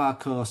lot of our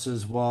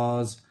courses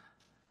was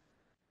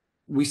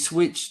we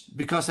switched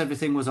because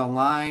everything was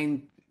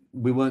online.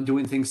 We weren't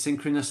doing things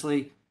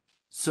synchronously,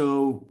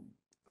 so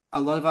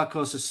a lot of our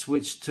courses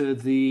switched to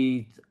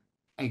the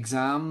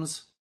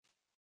exams,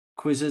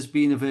 quizzes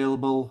being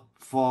available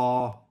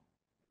for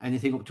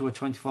anything up to a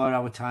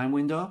 24-hour time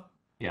window.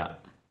 Yeah.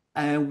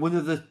 And one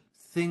of the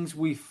things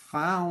we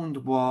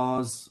found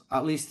was,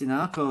 at least in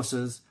our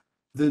courses,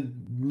 the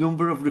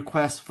number of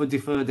requests for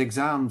deferred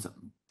exams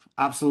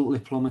absolutely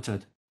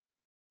plummeted.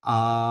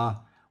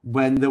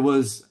 When there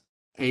was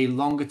a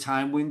longer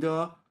time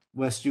window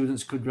where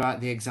students could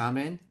write the exam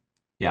in,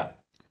 Yeah.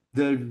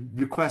 the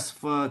requests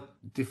for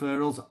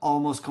deferrals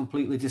almost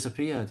completely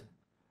disappeared.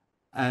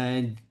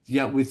 And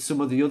yet with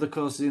some of the other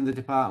courses in the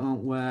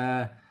department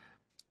where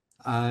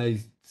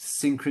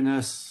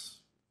synchronous,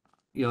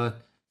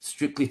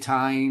 strictly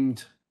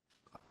timed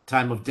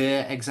time of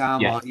day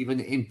exam, Yes. or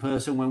even in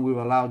person when we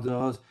were allowed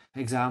those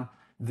exam,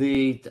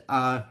 the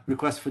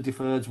requests for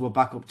deferreds were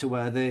back up to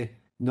where they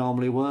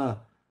normally were.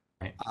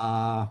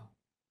 Right.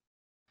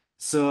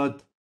 So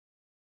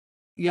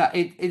yeah,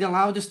 it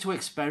allowed us to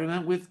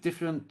experiment with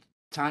different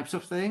types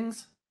of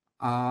things,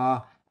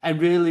 and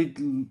really,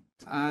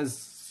 as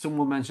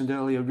someone mentioned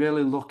earlier,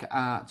 really look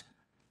at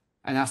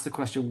and ask the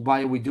question,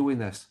 why are we doing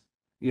this?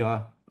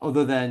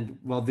 Other than,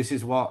 well, this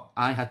is what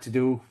I had to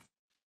do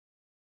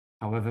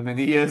however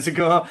many years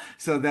ago,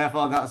 so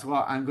therefore that's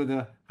what I'm going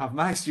to have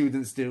my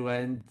students do.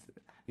 And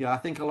I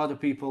think a lot of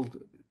people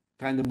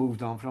kind of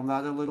moved on from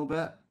that a little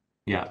bit.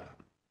 Yeah.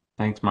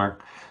 Thanks,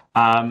 Mark.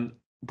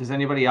 Does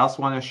anybody else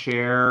want to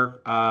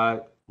share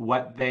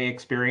what they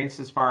experienced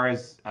as far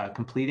as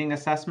completing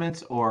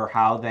assessments or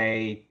how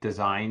they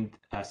designed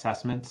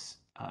assessments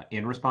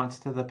in response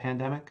to the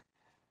pandemic?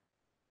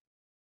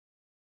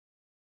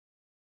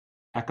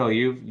 Echo,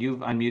 you've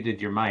unmuted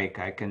your mic.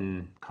 I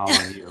can call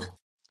on you.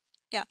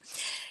 Yeah.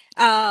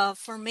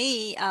 For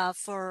me,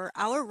 for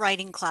our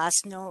writing class,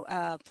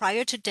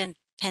 prior to the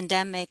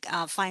pandemic,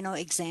 final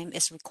exam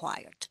is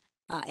required.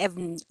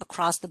 Even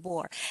across the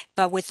board.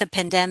 But with the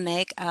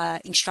pandemic,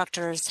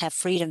 instructors have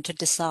freedom to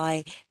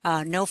decide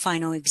no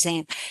final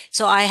exam.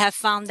 So I have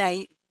found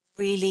that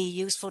really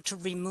useful to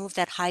remove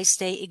that high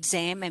stake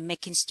exam and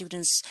making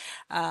students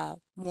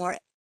more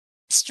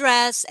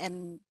stressed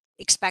and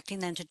expecting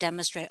them to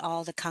demonstrate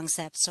all the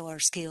concepts or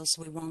skills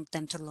we want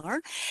them to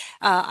learn.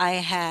 I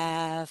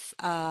have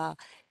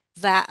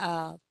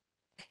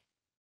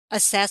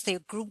assess their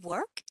group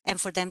work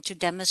and for them to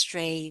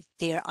demonstrate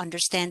their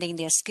understanding,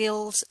 their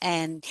skills,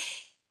 and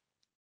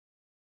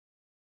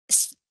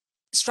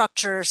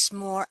structures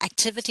more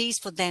activities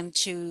for them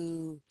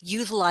to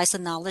utilize the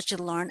knowledge to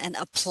learn and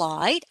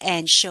apply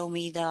and show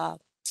me the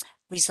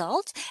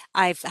result.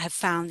 I've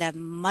found that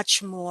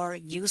much more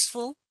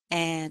useful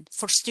and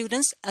for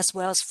students as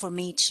well as for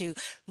me to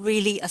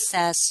really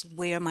assess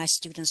where my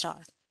students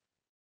are.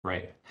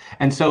 Right.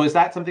 And so is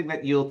that something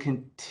that you'll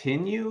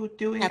continue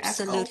doing?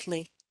 Absolutely.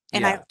 Echo?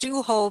 And I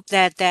do hope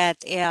that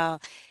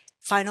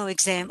final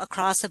exam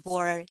across the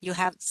board, you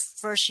have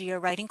first year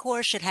writing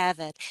course should have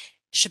it,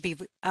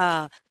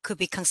 could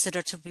be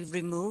considered to be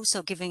removed.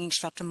 So giving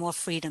instructor more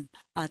freedom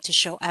to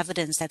show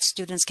evidence that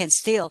students can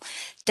still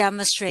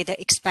demonstrate the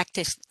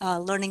expected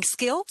learning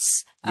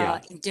skills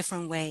in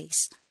different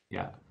ways.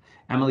 Yeah.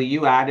 Emilee,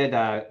 you added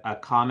a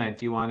comment.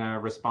 Do you want to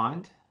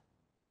respond?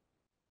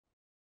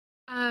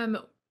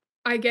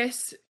 I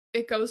guess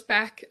it goes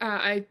back,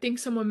 I think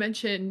someone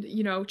mentioned,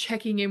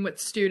 checking in with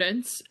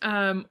students.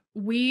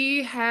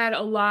 We had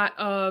a lot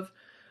of,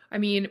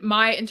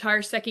 my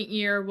entire second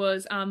year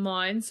was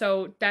online,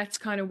 so that's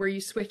kind of where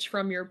you switch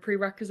from your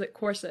prerequisite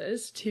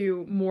courses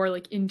to more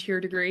like into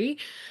your degree.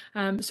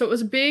 So it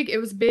was a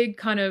big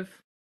kind of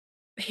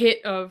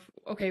hit of,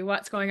 okay,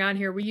 what's going on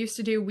here? We used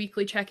to do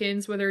weekly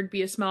check-ins, whether it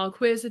be a small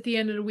quiz at the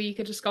end of the week,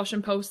 a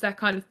discussion post, that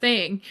kind of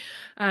thing.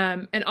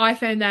 And I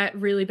found that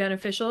really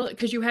beneficial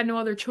because you had no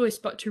other choice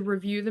but to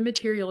review the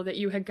material that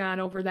you had gone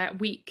over that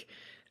week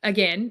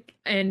again.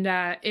 And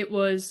I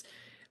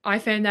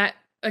found that,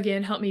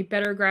 again, helped me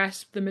better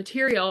grasp the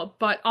material.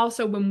 But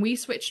also when we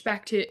switched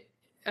back to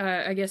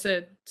I guess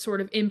a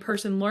sort of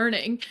in-person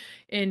learning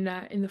in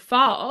the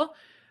fall,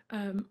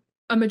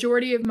 a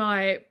majority of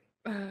my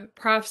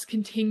profs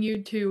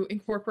continued to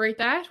incorporate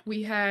that.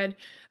 We had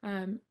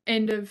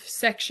end of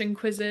section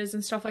quizzes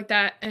and stuff like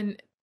that,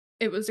 and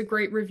it was a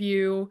great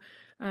review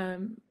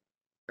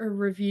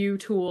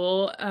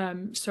tool.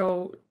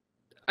 So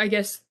I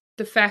guess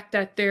the fact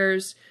that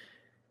there's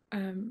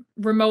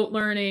remote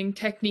learning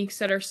techniques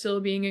that are still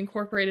being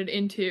incorporated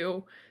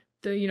into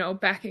the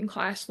back in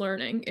class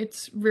learning,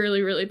 it's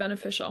really, really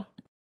beneficial.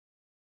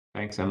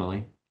 Thanks,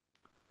 Emilee.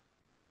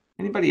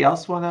 Anybody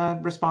else want to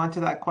respond to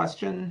that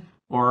question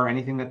or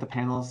anything that the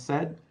panel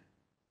said?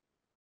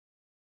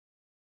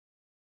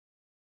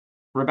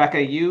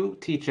 Rebecca, you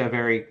teach a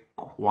very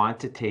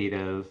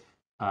quantitative,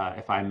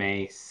 if I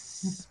may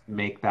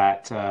make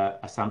that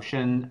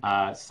assumption,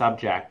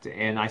 subject.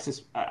 And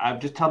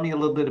just tell me a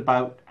little bit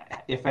about,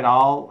 if at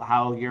all,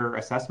 how your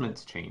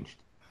assessments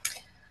changed.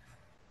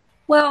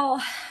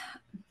 Well,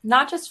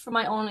 not just from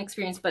my own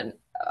experience, but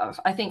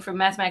I think from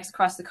mathematics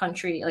across the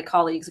country, like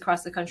colleagues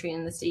across the country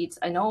in the States,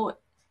 I know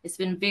it's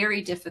been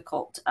very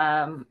difficult.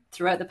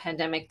 Throughout the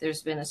pandemic,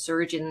 there's been a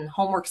surge in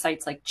homework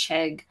sites like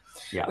Chegg,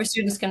 where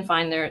students can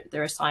find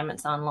their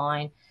assignments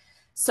online.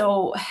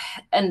 So,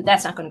 and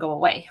that's not going to go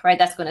away, right?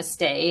 That's going to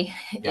stay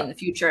in the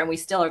future, and we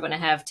still are going to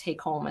have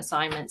take-home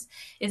assignments.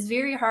 It's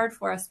very hard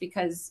for us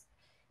because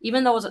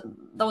even those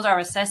are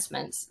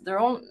assessments,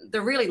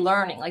 they're really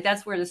learning. Like,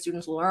 that's where the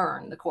students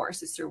learn the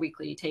course, is through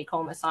weekly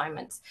take-home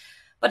assignments.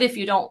 But if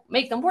you don't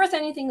make them worth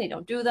anything, they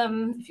don't do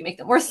them. If you make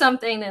them worth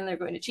something, then they're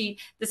going to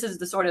cheat. This is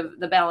the sort of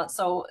the balance.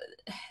 So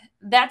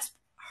that's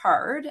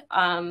hard.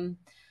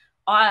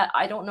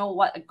 I don't know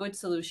what a good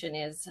solution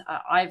is.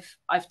 I've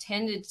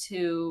tended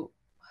to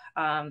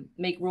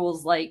make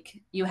rules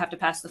like you have to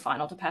pass the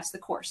final to pass the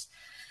course.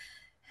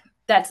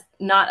 That's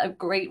not a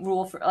great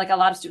rule for, like, a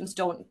lot of students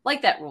don't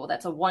like that rule.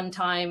 That's a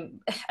one-time.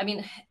 I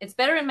mean, it's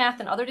better in math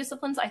than other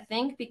disciplines, I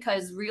think,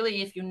 because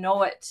really, if you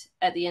know it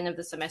at the end of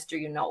the semester,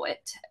 you know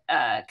it,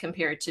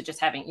 compared to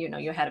just having,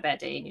 you had a bad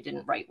day and you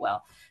didn't write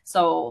well.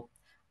 So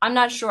I'm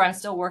not sure. I'm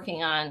still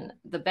working on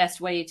the best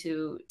way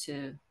to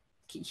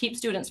keep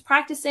students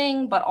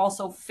practicing, but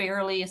also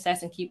fairly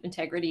assess and keep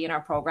integrity in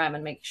our program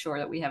and make sure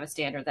that we have a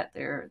standard that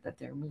they're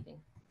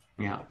meeting.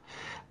 Yeah.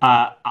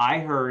 I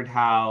heard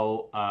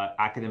how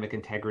academic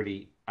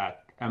integrity,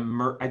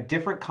 a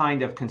different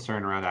kind of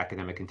concern around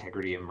academic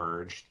integrity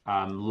emerged,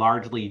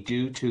 largely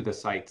due to the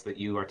sites that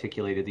you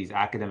articulated, these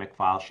academic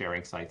file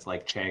sharing sites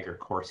like Chegg or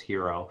Course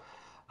Hero.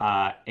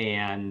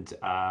 And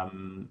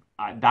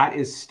that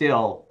is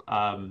still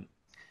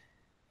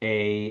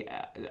a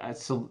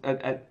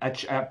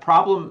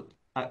problem,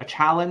 a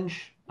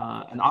challenge,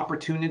 an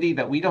opportunity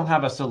that we don't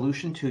have a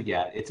solution to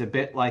yet. It's a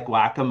bit like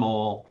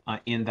whack-a-mole,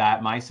 in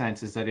that my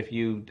sense is that if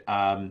you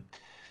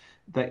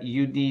that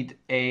you need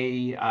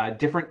a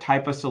different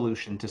type of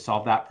solution to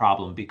solve that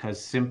problem, because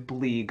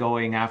simply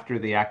going after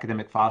the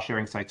academic file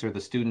sharing sites or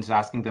the students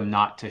asking them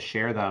not to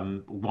share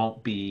them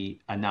won't be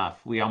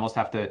enough. We almost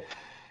have to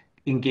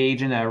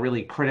engage in a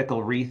really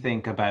critical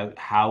rethink about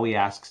how we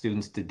ask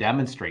students to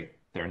demonstrate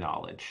their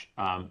knowledge.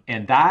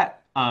 And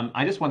that,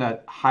 I just want to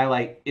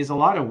highlight, is a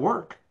lot of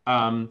work,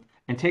 and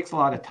takes a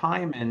lot of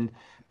time, and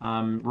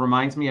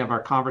reminds me of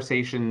our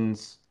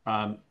conversations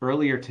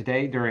earlier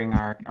today during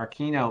our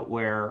keynote,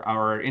 where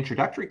our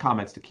introductory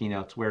comments to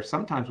keynotes, where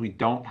sometimes we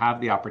don't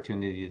have the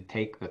opportunity to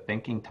take the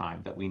thinking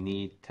time that we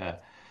need to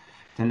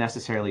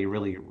necessarily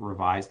really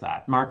revise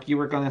that. Mark, you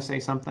were going to say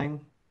something?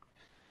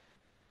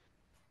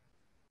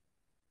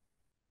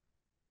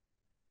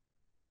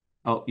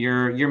 Oh,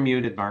 you're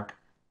muted, Mark.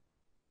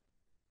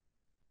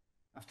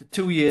 After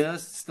 2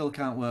 years, still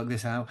can't work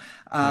this out.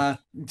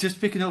 Just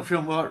picking up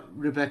from what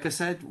Rebecca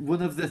said,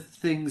 one of the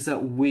things that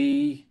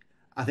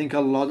I think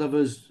a lot of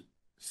us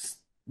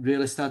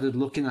really started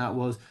looking at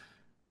was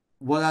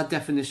what our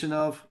definition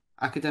of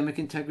academic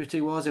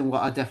integrity was and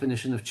what our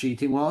definition of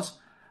cheating was.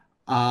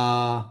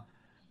 And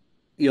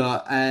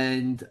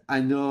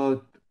I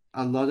know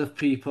a lot of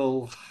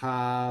people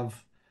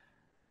have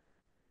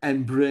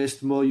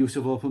embraced more use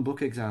of open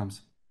book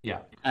exams. Yeah.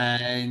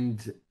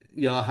 And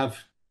have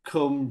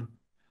come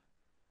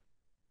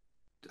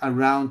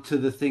around to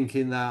the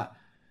thinking that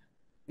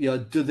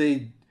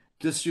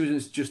do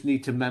students just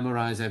need to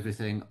memorize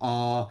everything,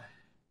 or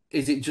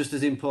is it just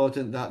as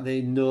important that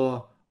they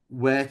know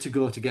where to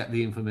go to get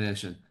the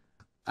information?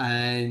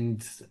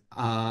 And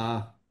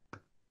but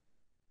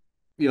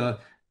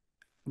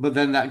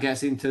then that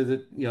gets into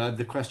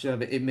the question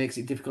of it makes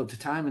it difficult to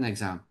time an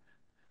exam.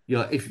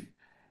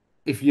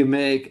 If you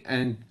make,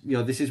 and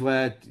this is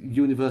where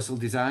universal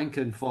design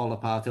can fall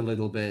apart a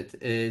little bit,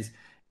 is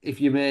if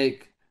you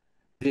make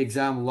the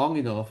exam long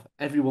enough,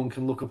 everyone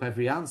can look up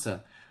every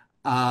answer.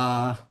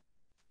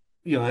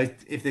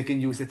 If they can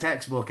use the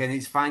textbook, and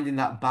it's finding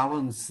that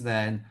balance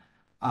then.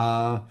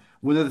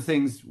 One of the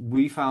things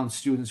we found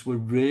students were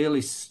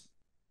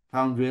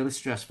found really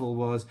stressful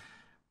was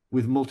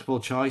with multiple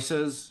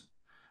choices,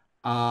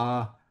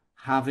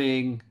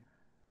 having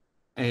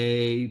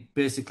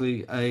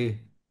basically a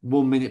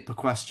 1 minute per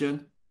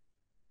question,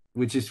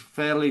 which is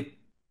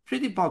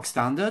pretty bog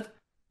standard,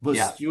 but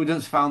Yeah.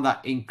 students found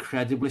that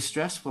incredibly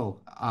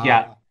stressful.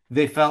 Yeah.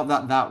 They felt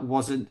that that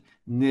wasn't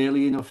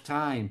nearly enough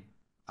time.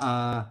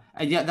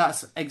 And yet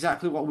that's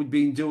exactly what we've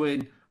been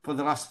doing for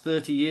the last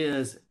 30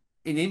 years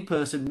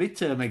in-person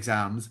midterm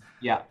exams.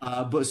 Yeah.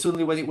 But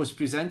suddenly when it was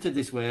presented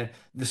this way,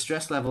 the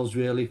stress levels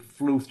really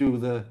flew through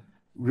the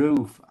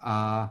roof.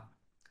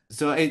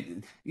 So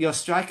you're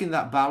striking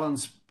that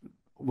balance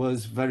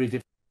was very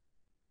difficult.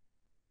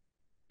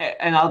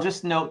 And I'll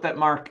just note that,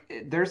 Mark,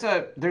 there's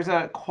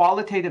a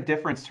qualitative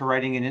difference to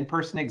writing an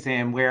in-person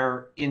exam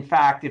where, in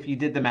fact, if you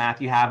did the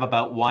math, you have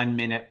about 1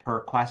 minute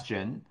per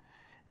question,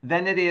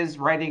 than it is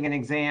writing an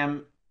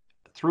exam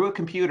through a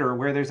computer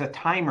where there's a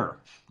timer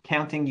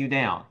counting you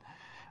down.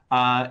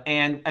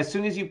 And as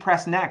soon as you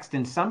press next,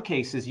 in some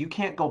cases, you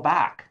can't go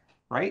back,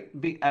 right?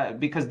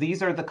 Because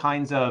these are the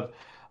kinds of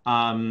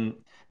um,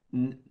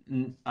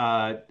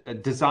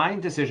 design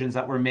decisions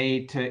that were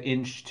made to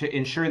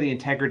ensure the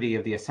integrity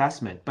of the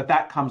assessment, but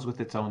that comes with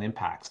its own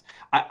impacts.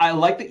 I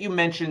like that you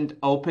mentioned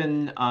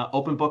open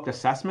book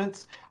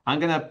assessments. I'm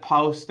going to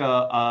post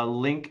a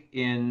link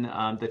in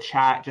the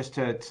chat just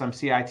to some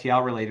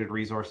CITL related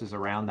resources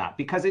around that,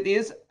 because it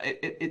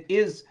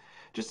is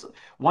just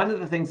one of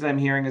the things that I'm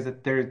hearing is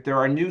that there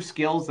are new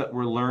skills that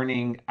we're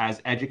learning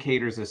as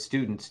educators, as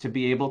students, to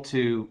be able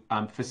to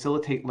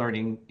facilitate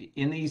learning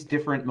in these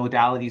different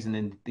modalities and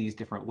in these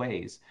different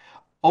ways.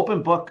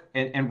 Open book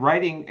and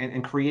writing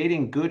and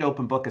creating good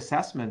open book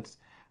assessments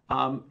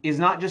is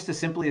not just as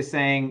simply as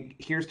saying,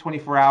 here's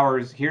 24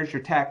 hours, here's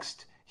your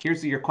text,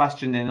 here's your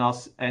question,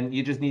 and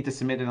you just need to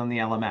submit it on the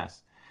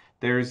LMS.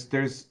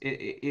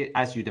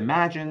 As you'd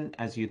imagine,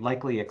 as you'd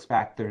likely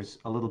expect, there's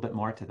a little bit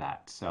more to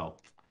that. So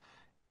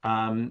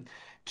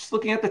just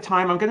looking at the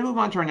time, I'm going to move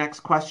on to our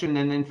next question.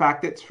 And in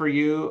fact, it's for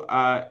you,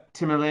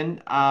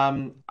 Timilehin.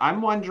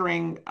 I'm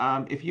wondering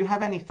if you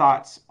have any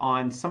thoughts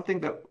on something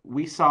that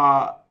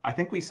I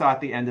think we saw at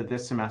the end of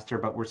this semester,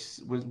 but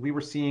we were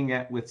seeing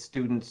it with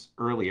students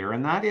earlier,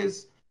 and that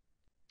is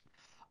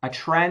a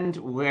trend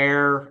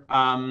where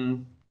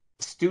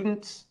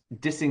students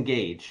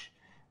disengage.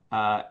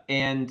 I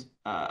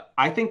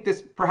think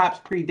this perhaps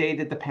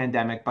predated the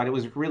pandemic, but it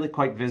was really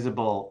quite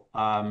visible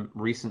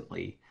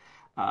recently.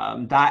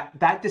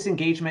 That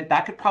disengagement,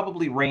 that could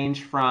probably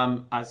range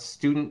from a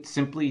student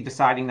simply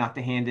deciding not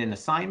to hand in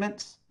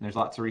assignments. There's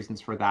lots of reasons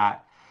for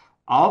that,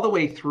 all the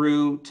way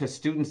through to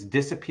students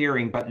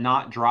disappearing but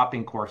not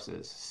dropping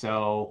courses.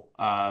 So,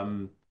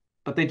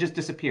 but they just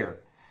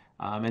disappear.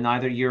 And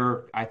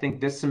I think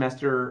this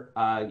semester,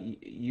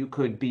 you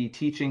could be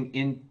teaching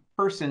in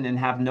person and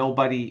have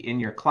nobody in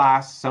your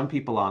class, some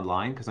people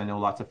online, because I know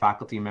lots of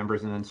faculty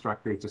members and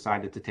instructors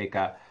decided to take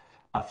a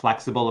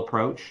flexible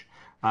approach.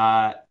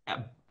 Uh,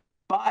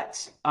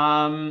 but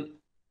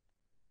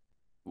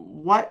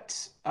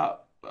what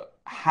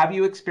have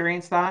you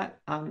experienced that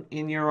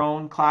in your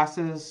own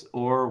classes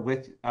or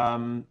with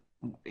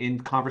in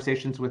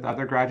conversations with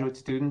other graduate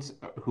students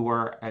who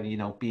are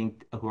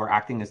who are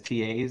acting as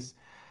TAs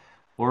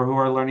or who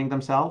are learning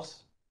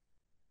themselves?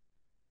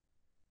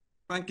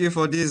 Thank you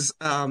for this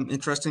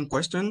interesting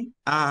question.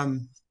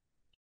 One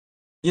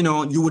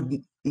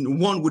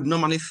would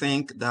normally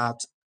think that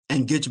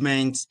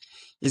engagement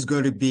is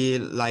going to be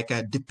like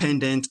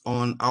dependent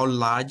on how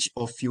large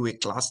or few a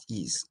class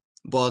is.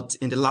 But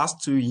in the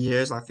last 2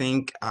 years, I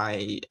think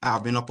I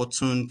have been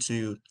opportune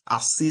to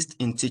assist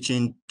in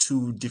teaching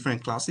two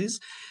different classes.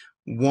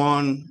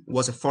 One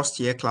was a first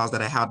year class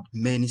that I had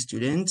many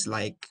students,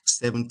 like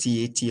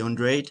 70, 80,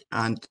 100,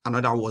 and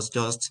another was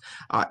just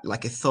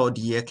like a third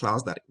year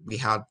class that we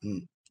had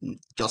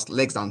just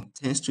less than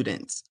 10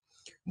 students.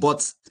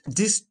 But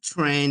this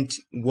trend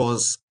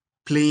was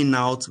playing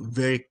out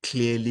very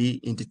clearly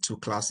in the two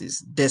classes,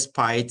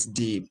 despite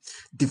the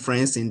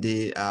difference in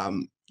the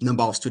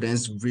number of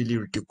students really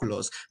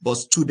ridiculous. But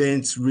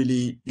students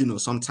really,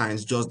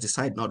 sometimes just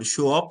decide not to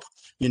show up,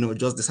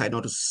 just decide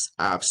not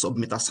to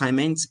submit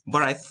assignments.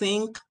 But I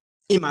think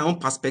in my own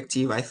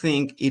perspective, I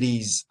think it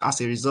is as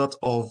a result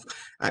of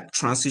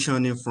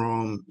transitioning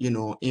from,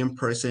 in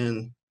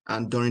person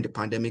and during the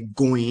pandemic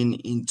going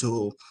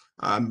into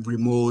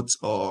remote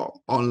or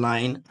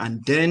online,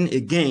 and then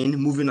again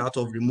moving out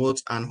of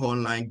remote and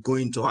online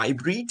going to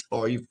hybrid,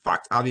 or in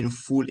fact having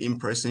full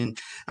in-person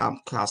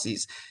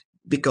classes,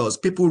 because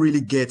people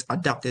really get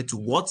adapted to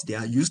what they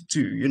are used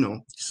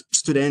to.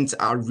 Students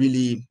are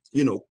really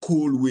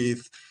cool with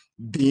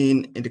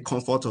being in the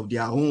comfort of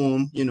their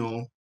home.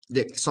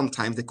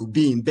 Sometimes they could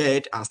be in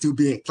bed and still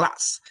be in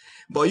class,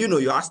 but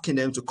you're asking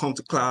them to come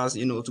to class,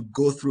 to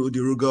go through the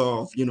rigor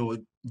of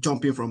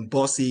jumping from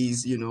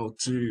buses,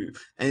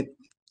 and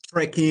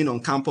trekking on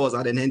campus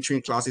and then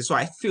entering classes. So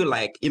I feel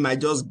like it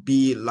might just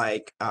be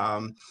like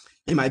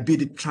it might be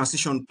the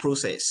transition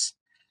process.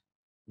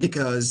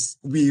 because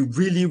we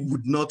really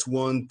would not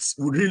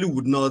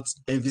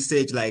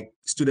envisage like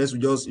students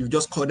you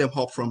just call them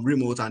up from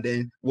remote and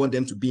then want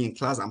them to be in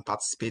class and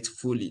participate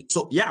fully.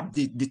 So yeah,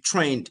 the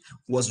trend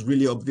was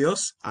really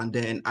obvious, and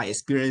then I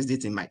experienced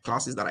it in my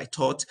classes that I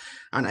taught,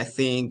 and I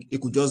think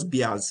it could just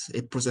be as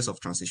a process of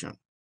transition.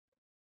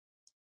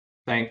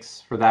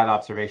 Thanks for that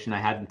observation. I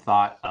hadn't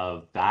thought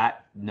of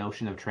that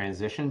notion of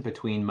transition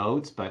between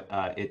modes, but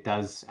it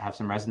does have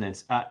some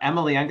resonance.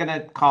 Emilee, I'm going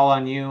to call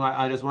on you.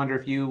 I just wonder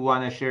if you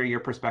want to share your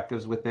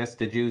perspectives with this.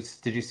 Did you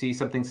see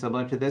something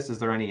similar to this? Is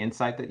there any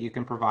insight that you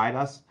can provide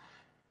us?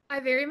 I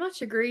very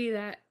much agree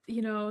that,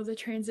 the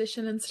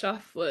transition and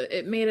stuff,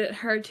 it made it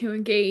hard to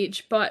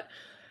engage, but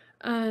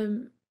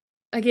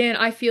again,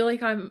 I feel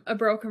like I'm a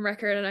broken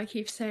record and I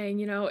keep saying,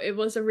 it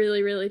was a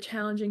really, really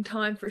challenging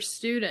time for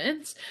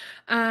students.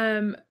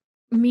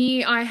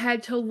 I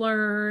had to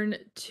learn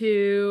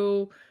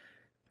to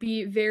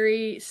be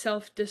very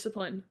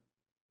self-disciplined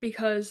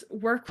because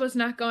work was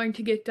not going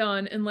to get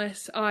done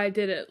unless I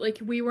did it. Like,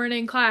 we weren't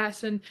in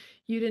class and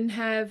you didn't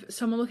have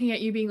someone looking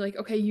at you being like,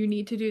 okay, you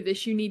need to do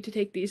this, you need to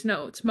take these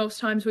notes. Most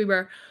times we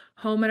were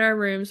home in our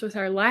rooms with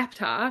our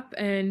laptop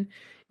and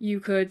you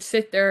could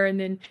sit there and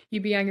then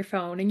you'd be on your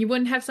phone and you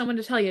wouldn't have someone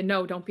to tell you,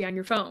 no, don't be on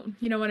your phone.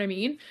 You know what I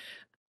mean?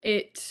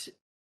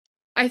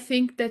 I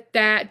think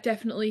that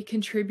definitely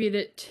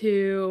contributed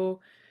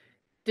to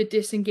the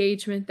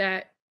disengagement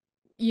that,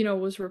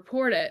 was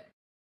reported,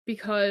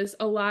 because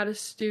a lot of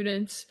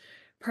students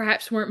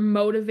perhaps weren't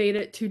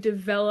motivated to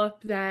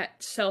develop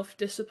that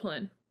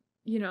self-discipline,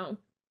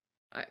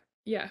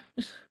 yeah.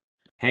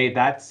 Hey,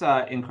 that's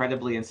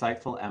incredibly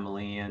insightful,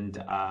 Emilee.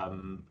 And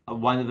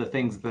one of the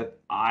things that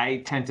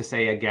I tend to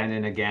say again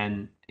and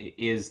again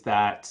is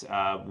that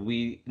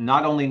we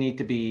not only need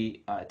to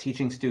be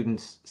teaching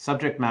students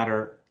subject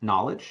matter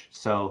knowledge,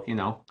 so,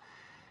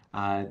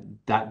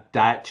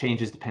 that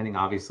changes depending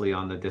obviously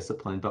on the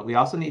discipline, but we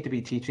also need to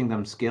be teaching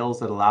them skills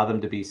that allow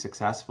them to be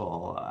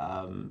successful.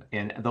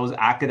 And those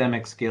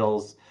academic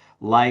skills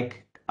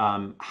like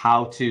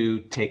how to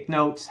take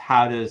notes,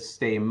 how to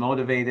stay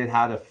motivated,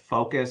 how to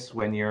focus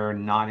when you're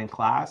not in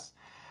class.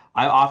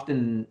 I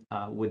often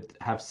would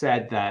have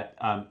said that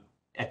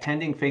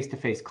attending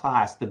face-to-face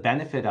class, the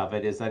benefit of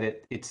it is that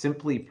it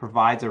simply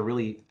provides a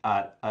really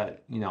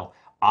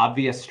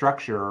obvious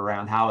structure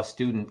around how a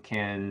student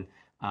can,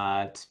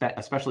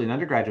 especially an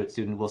undergraduate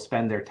student, will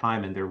spend their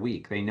time in their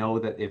week. They know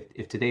that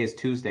if today is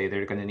Tuesday,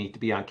 they're going to need to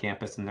be on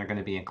campus and they're going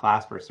to be in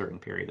class for a certain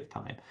period of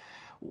time.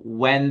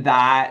 When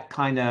that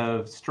kind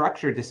of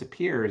structure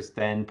disappears,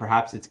 then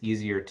perhaps it's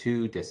easier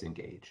to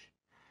disengage.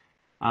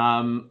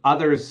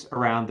 Others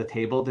around the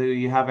table, do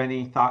you have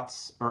any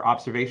thoughts or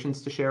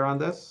observations to share on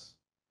this?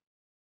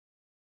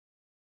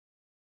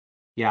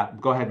 Yeah,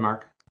 go ahead,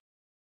 Mark.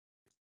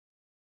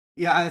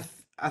 Yeah,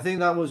 I think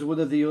that was one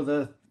of the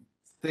other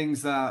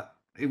things that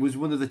it was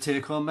one of the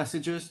take-home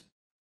messages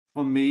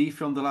for me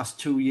from the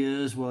last 2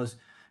 years was,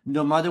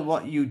 no matter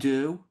what you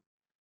do,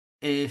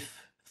 if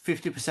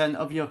 50%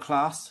 of your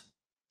class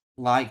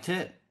liked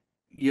it,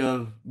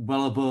 you're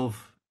well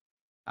above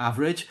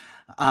average.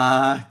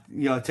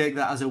 Take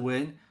that as a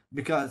win,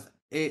 because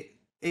it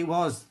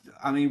was.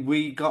 I mean,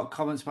 we got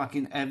comments back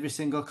in every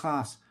single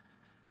class.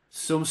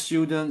 Some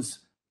students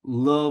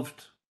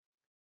loved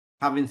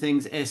having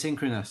things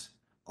asynchronous.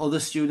 Other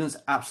students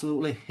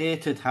absolutely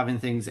hated having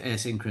things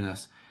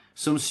asynchronous.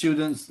 Some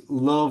students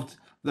loved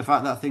the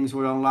fact that things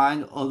were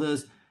online.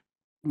 Others,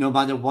 no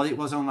matter what it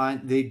was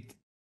online,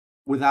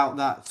 without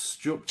that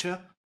structure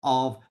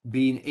of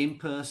being in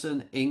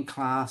person, in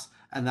class,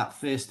 and that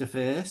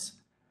face-to-face,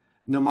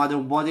 no matter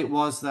what it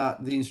was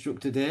that the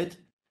instructor did,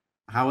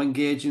 how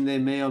engaging they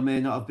may or may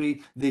not have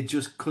been, they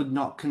just could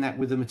not connect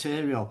with the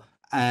material.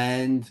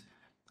 And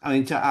I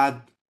mean, to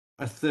add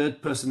a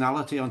third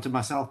personality onto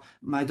myself,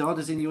 my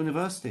daughter's in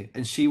university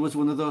and she was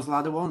one of those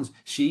latter ones.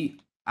 She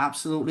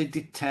absolutely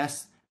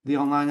detests the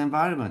online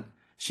environment.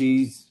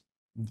 She's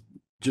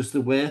just the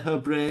way her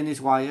brain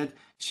is wired.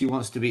 She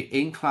wants to be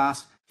in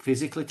class,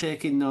 physically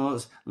taking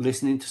notes,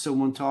 listening to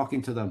someone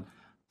talking to them.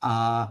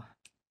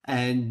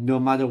 And no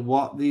matter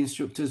what the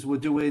instructors were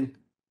doing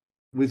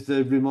with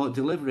the remote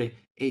delivery,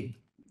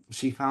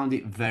 she found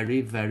it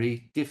very,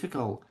 very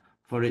difficult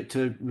for it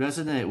to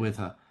resonate with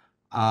her.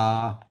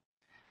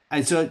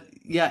 And so,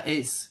 yeah,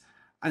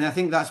 and I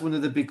think that's one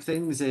of the big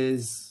things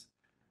is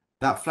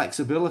that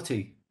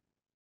flexibility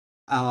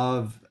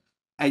and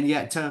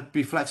yet to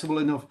be flexible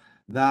enough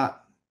that,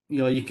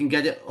 you can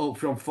get it up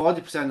from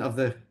 40% of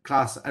the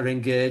class are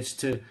engaged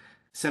to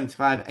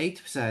 75,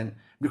 80%,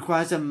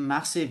 requires a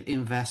massive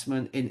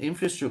investment in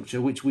infrastructure,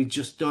 which we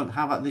just don't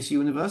have at this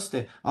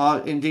university, or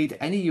indeed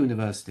any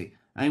university.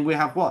 I mean, we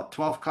have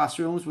 12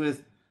 classrooms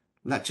with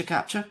lecture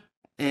capture.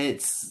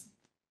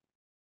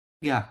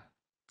 Yeah.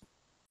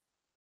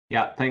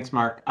 Yeah, thanks,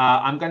 Mark.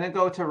 I'm going to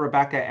go to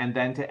Rebecca and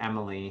then to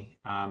Emilee.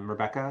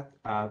 Rebecca,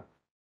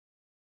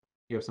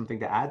 you have something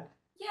to add?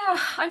 Yeah,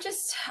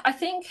 I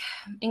think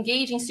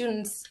engaging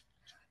students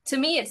to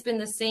me, it's been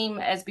the same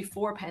as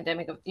before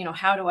pandemic of, you know,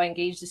 how do I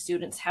engage the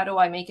students? How do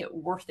I make it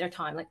worth their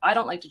time? Like, I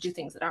don't like to do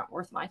things that aren't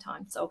worth my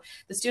time. So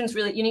the students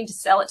really, you need to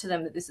sell it to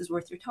them that this is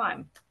worth your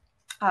time.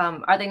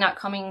 Are they not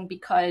coming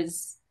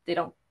because they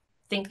don't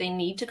think they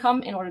need to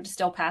come in order to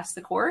still pass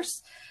the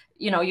course?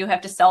 You know, you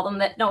have to sell them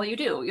that, no, you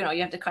do. You know,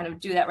 you have to kind of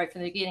do that right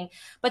from the beginning.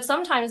 But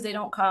sometimes they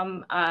don't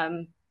come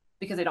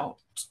because they don't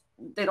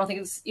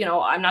think it's, you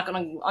know, I'm not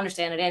going to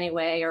understand it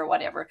anyway or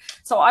whatever.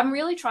 So I'm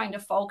really trying to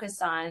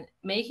focus on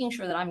making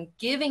sure that I'm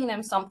giving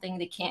them something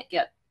they can't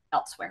get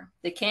elsewhere.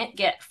 They can't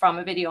get from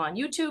a video on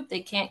YouTube.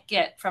 They can't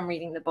get from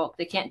reading the book.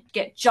 They can't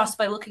get just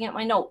by looking at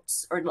my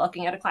notes or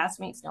looking at a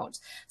classmate's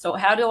notes. So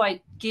how do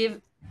I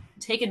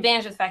take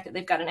advantage of the fact that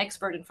they've got an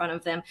expert in front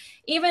of them,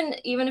 even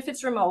if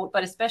it's remote,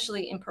 but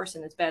especially in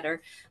person is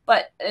better.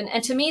 But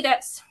and to me,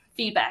 that's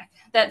feedback.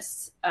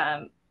 That's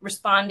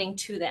responding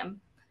to them,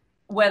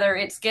 whether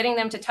it's getting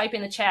them to type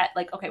in the chat,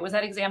 like, okay, was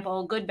that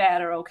example good,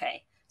 bad, or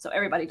okay? So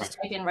everybody just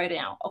type in right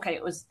now. Okay,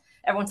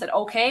 everyone said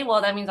okay, well,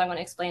 that means I'm going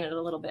to explain it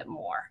a little bit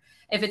more.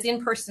 If it's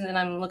in person, then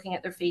I'm looking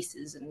at their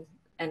faces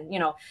and you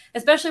know,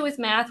 especially with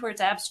math where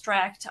it's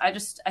abstract, I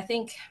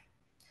think,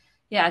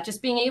 yeah,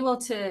 just being able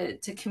to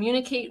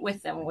communicate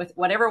with them with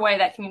whatever way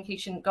that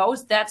communication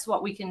goes, that's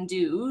what we can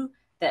do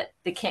that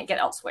they can't get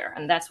elsewhere.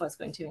 And that's what's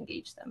going to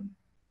engage them.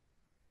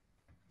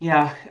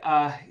 Yeah,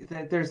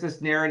 there's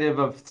this narrative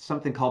of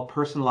something called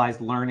personalized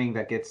learning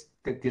that gets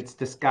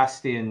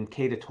discussed in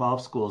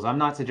K-12 schools. I'm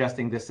not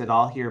suggesting this at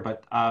all here,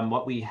 but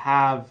what we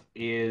have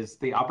is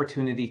the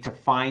opportunity to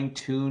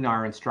fine-tune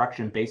our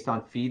instruction based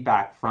on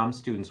feedback from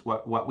students,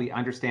 what we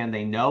understand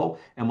they know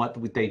and what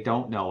they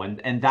don't know,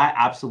 and that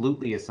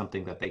absolutely is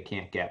something that they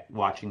can't get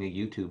watching a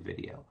YouTube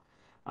video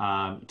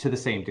to the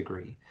same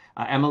degree.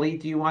 Emilee,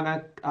 do you want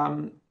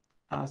to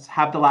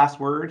have the last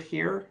word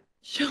here?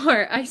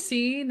 Sure. I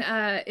seen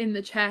in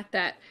the chat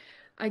that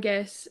I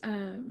guess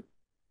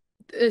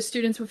the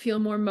students would feel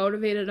more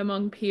motivated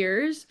among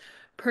peers.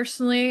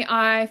 Personally,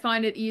 I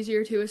find it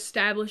easier to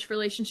establish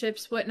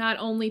relationships with not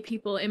only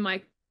people in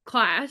my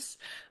class,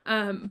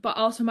 but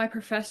also my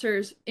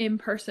professors in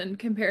person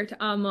compared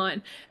to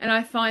online. And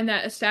I find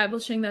that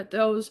establishing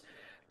those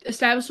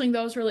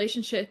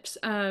relationships,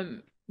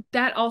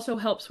 that also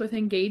helps with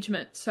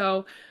engagement.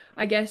 So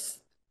I guess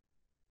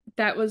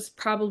that was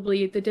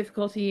probably the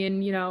difficulty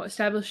in, you know,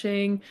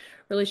 establishing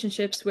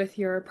relationships with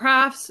your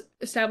profs,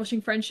 establishing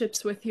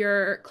friendships with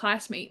your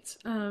classmates.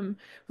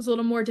 Was a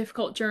little more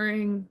difficult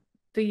during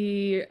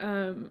the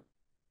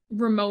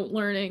remote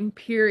learning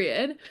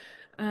period,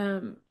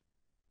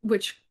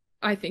 which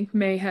I think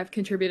may have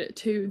contributed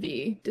to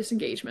the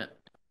disengagement.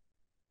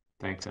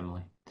 Thanks,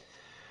 Emilee.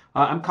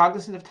 I'm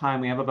cognizant of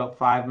time. We have about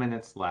 5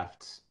 minutes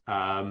left.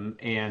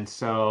 And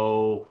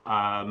so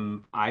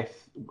I'm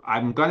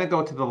going to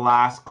go to the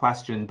last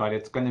question, but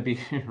it's going to be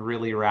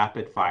really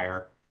rapid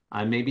fire.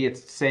 Maybe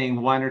it's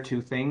saying one or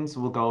two things.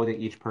 We'll go to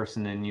each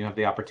person and you have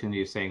the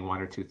opportunity of saying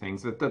one or two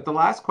things. The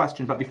last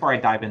question, but before I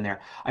dive in there,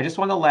 I just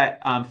want to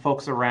let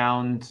folks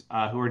around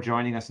who are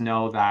joining us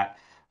know that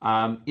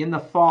in the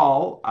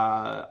fall,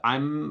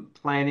 I'm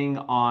planning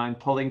on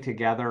pulling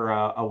together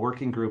a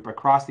working group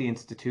across the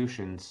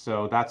institutions.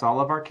 So that's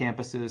all of our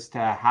campuses to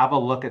have a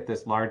look at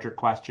this larger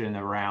question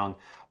around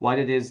what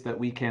it is that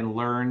we can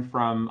learn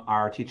from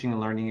our teaching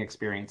and learning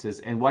experiences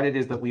and what it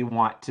is that we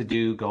want to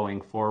do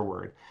going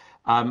forward.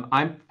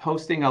 I'm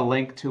posting a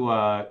link to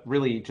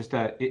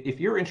if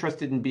you're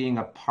interested in being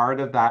a part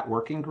of that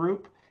working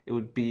group, it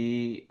would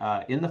be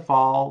in the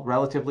fall,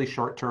 relatively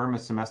short term, a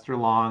semester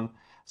long,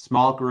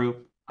 small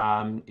group.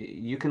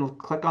 You can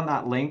click on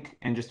that link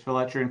and just fill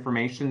out your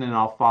information, and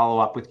I'll follow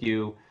up with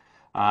you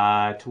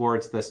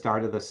towards the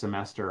start of the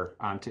semester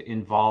to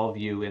involve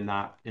you in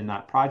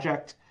that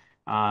project.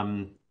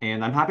 And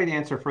I'm happy to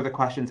answer further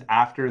questions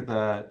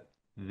after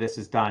this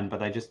is done,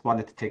 but I just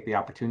wanted to take the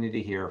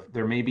opportunity here.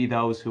 There may be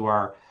those who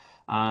are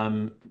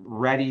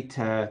ready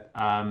to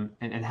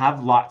and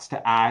have lots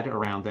to add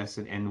around this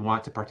and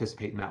want to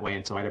participate in that way.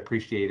 And so I'd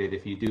appreciate it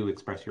if you do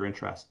express your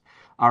interest.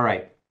 All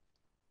right.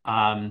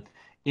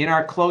 In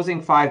our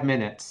closing 5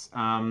 minutes,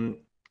 and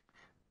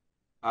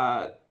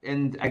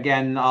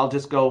again, I'll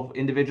just go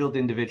individual to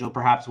individual,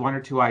 perhaps one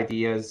or two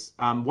ideas.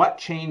 What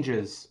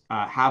changes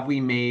have we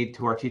made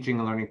to our teaching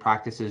and learning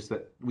practices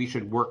that we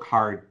should work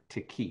hard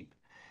to keep?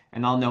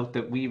 And I'll note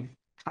that we've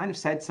kind of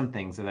said some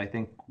things that I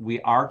think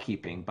we are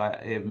keeping,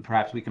 but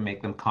perhaps we can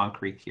make them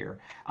concrete here.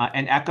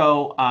 And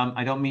Echo,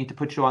 I don't mean to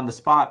put you on the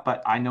spot,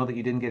 but I know that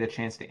you didn't get a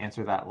chance to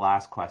answer that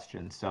last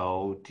question.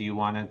 So do you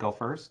want to go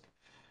first?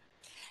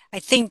 I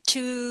think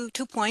two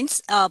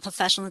points,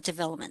 professional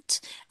development.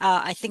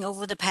 I think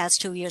over the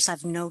past 2 years,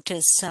 I've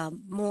noticed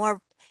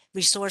more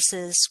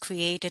resources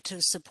created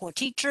to support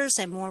teachers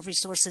and more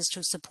resources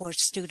to support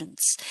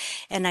students.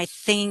 And I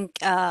think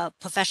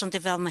professional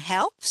development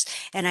helps.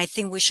 And I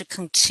think we should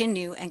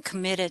continue and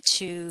committed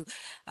to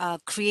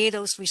create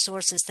those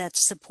resources that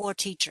support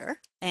teacher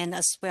and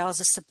as well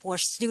as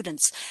support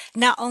students.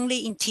 Not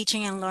only in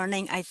teaching and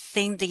learning, I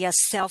think the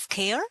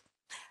self-care,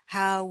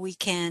 how we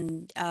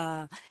can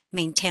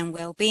maintain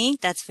well-being.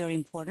 That's very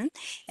important.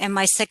 And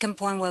my second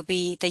point will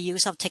be the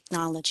use of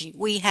technology.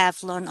 We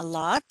have learned a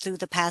lot through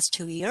the past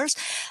 2 years.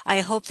 I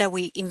hope that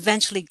we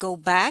eventually go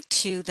back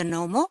to the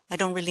normal. I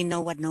don't really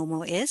know what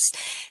normal is,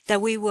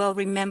 that we will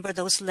remember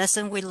those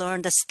lessons we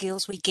learned, the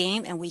skills we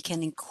gained, and we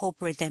can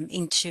incorporate them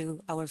into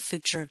our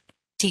future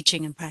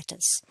teaching and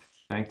practice.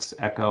 Thanks,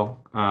 Echo.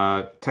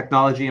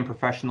 Technology and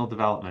professional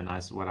development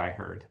is what I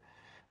heard.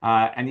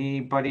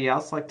 Anybody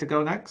else like to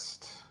go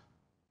next?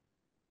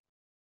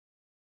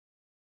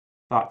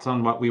 Thoughts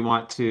on what we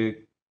want to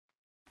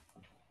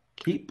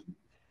keep?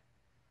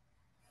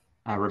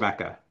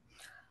 Rebecca.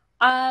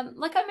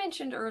 Like I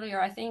mentioned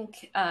earlier, I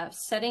think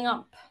setting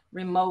up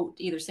remote,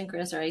 either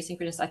synchronous or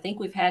asynchronous, I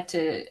think we've had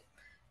to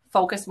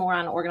focus more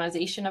on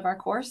organization of our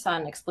course,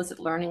 on explicit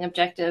learning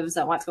objectives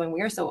and what's going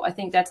where. So I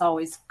think that's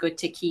always good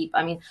to keep.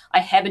 I mean, I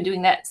have been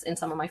doing that in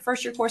some of my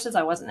first year courses.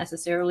 I wasn't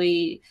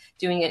necessarily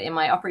doing it in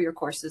my upper year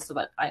courses, so,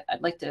 but I'd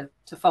like to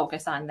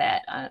focus on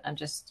that. I'm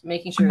just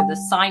making sure the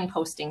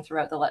signposting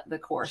throughout the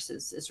course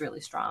is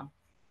really strong.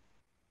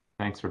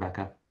 Thanks,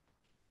 Rebecca.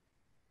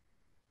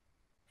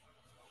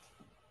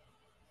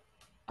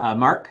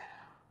 Mark?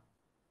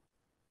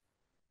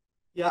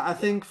 Yeah, I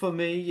think for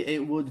me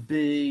it would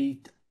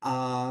be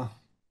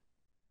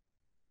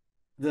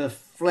the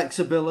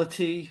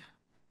flexibility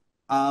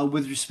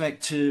with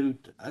respect to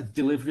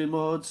delivery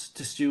modes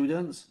to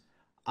students.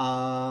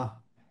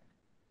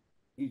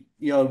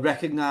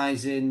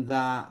 Recognizing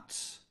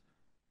that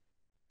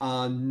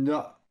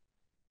not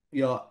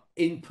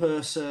in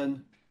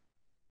person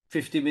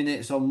 50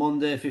 minutes on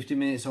Monday, 50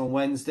 minutes on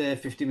Wednesday,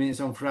 50 minutes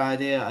on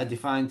Friday at a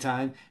defined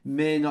time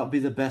may not be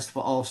the best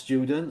for all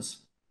students.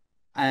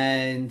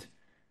 And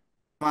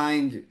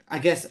I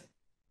guess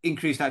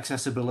increased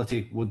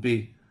accessibility would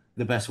be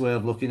the best way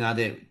of looking at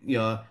it,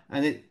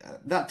 and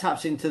that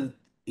taps into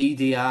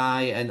EDI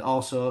and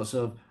all sorts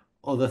of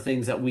other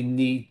things that we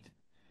need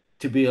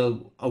to be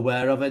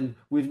aware of, and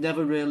we've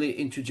never really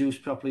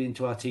introduced properly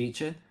into our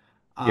teaching.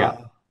 Yeah.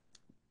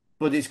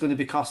 But it's going to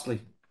be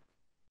costly.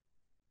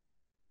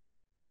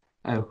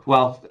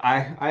 Well,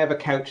 I have a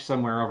couch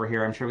somewhere over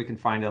here. I'm sure we can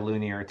find a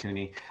loony or a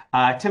toonie.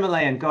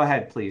 Timilehin, go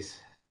ahead, please.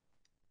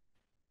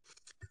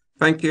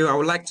 Thank you. I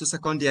would like to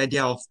second the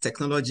idea of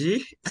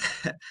technology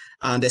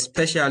and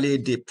especially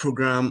the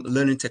program,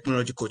 Learning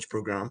Technology Coach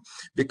program,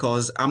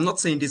 because I'm not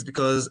saying this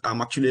because I'm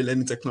actually a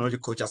learning technology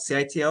coach at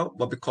CITL,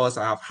 but because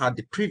I have had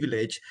the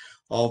privilege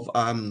of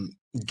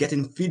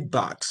getting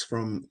feedbacks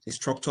from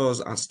instructors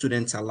and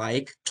students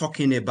alike,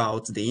 talking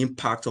about the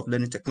impact of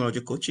learning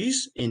technology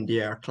coaches in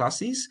their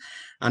classes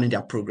and in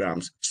their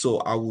programs. So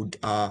I would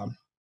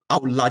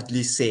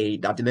largely say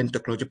that the learning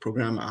technology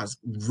program has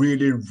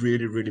really,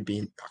 really, really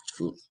been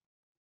impactful.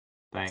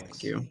 Thanks.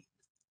 Thank you.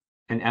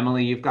 And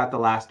Emilee, you've got the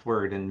last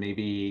word in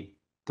maybe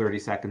 30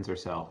 seconds or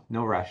so.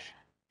 No rush.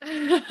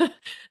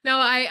 No,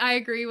 I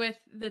agree with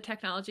the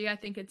technology. I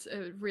think it's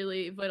a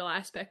really vital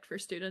aspect for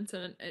students,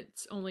 and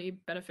it's only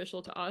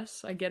beneficial to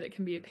us. I get it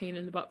can be a pain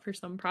in the butt for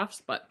some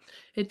profs, but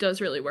it does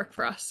really work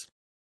for us.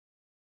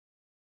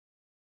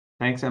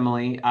 Thanks,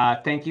 Emilee.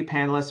 Thank you,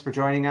 panelists, for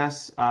joining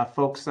us.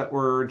 Folks that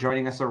were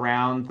joining us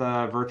around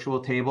the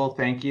virtual table,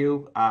 thank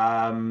you.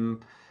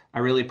 I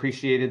really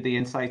appreciated the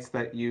insights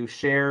that you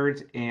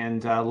shared,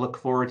 and look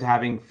forward to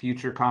having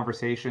future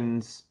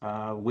conversations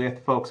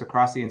with folks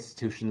across the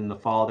institution in the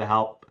fall to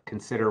help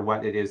consider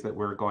what it is that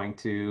we're going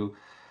to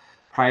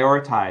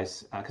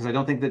prioritize, because I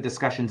don't think the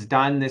discussion's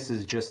done. This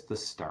is just the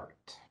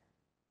start.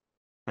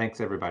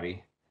 Thanks,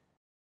 everybody.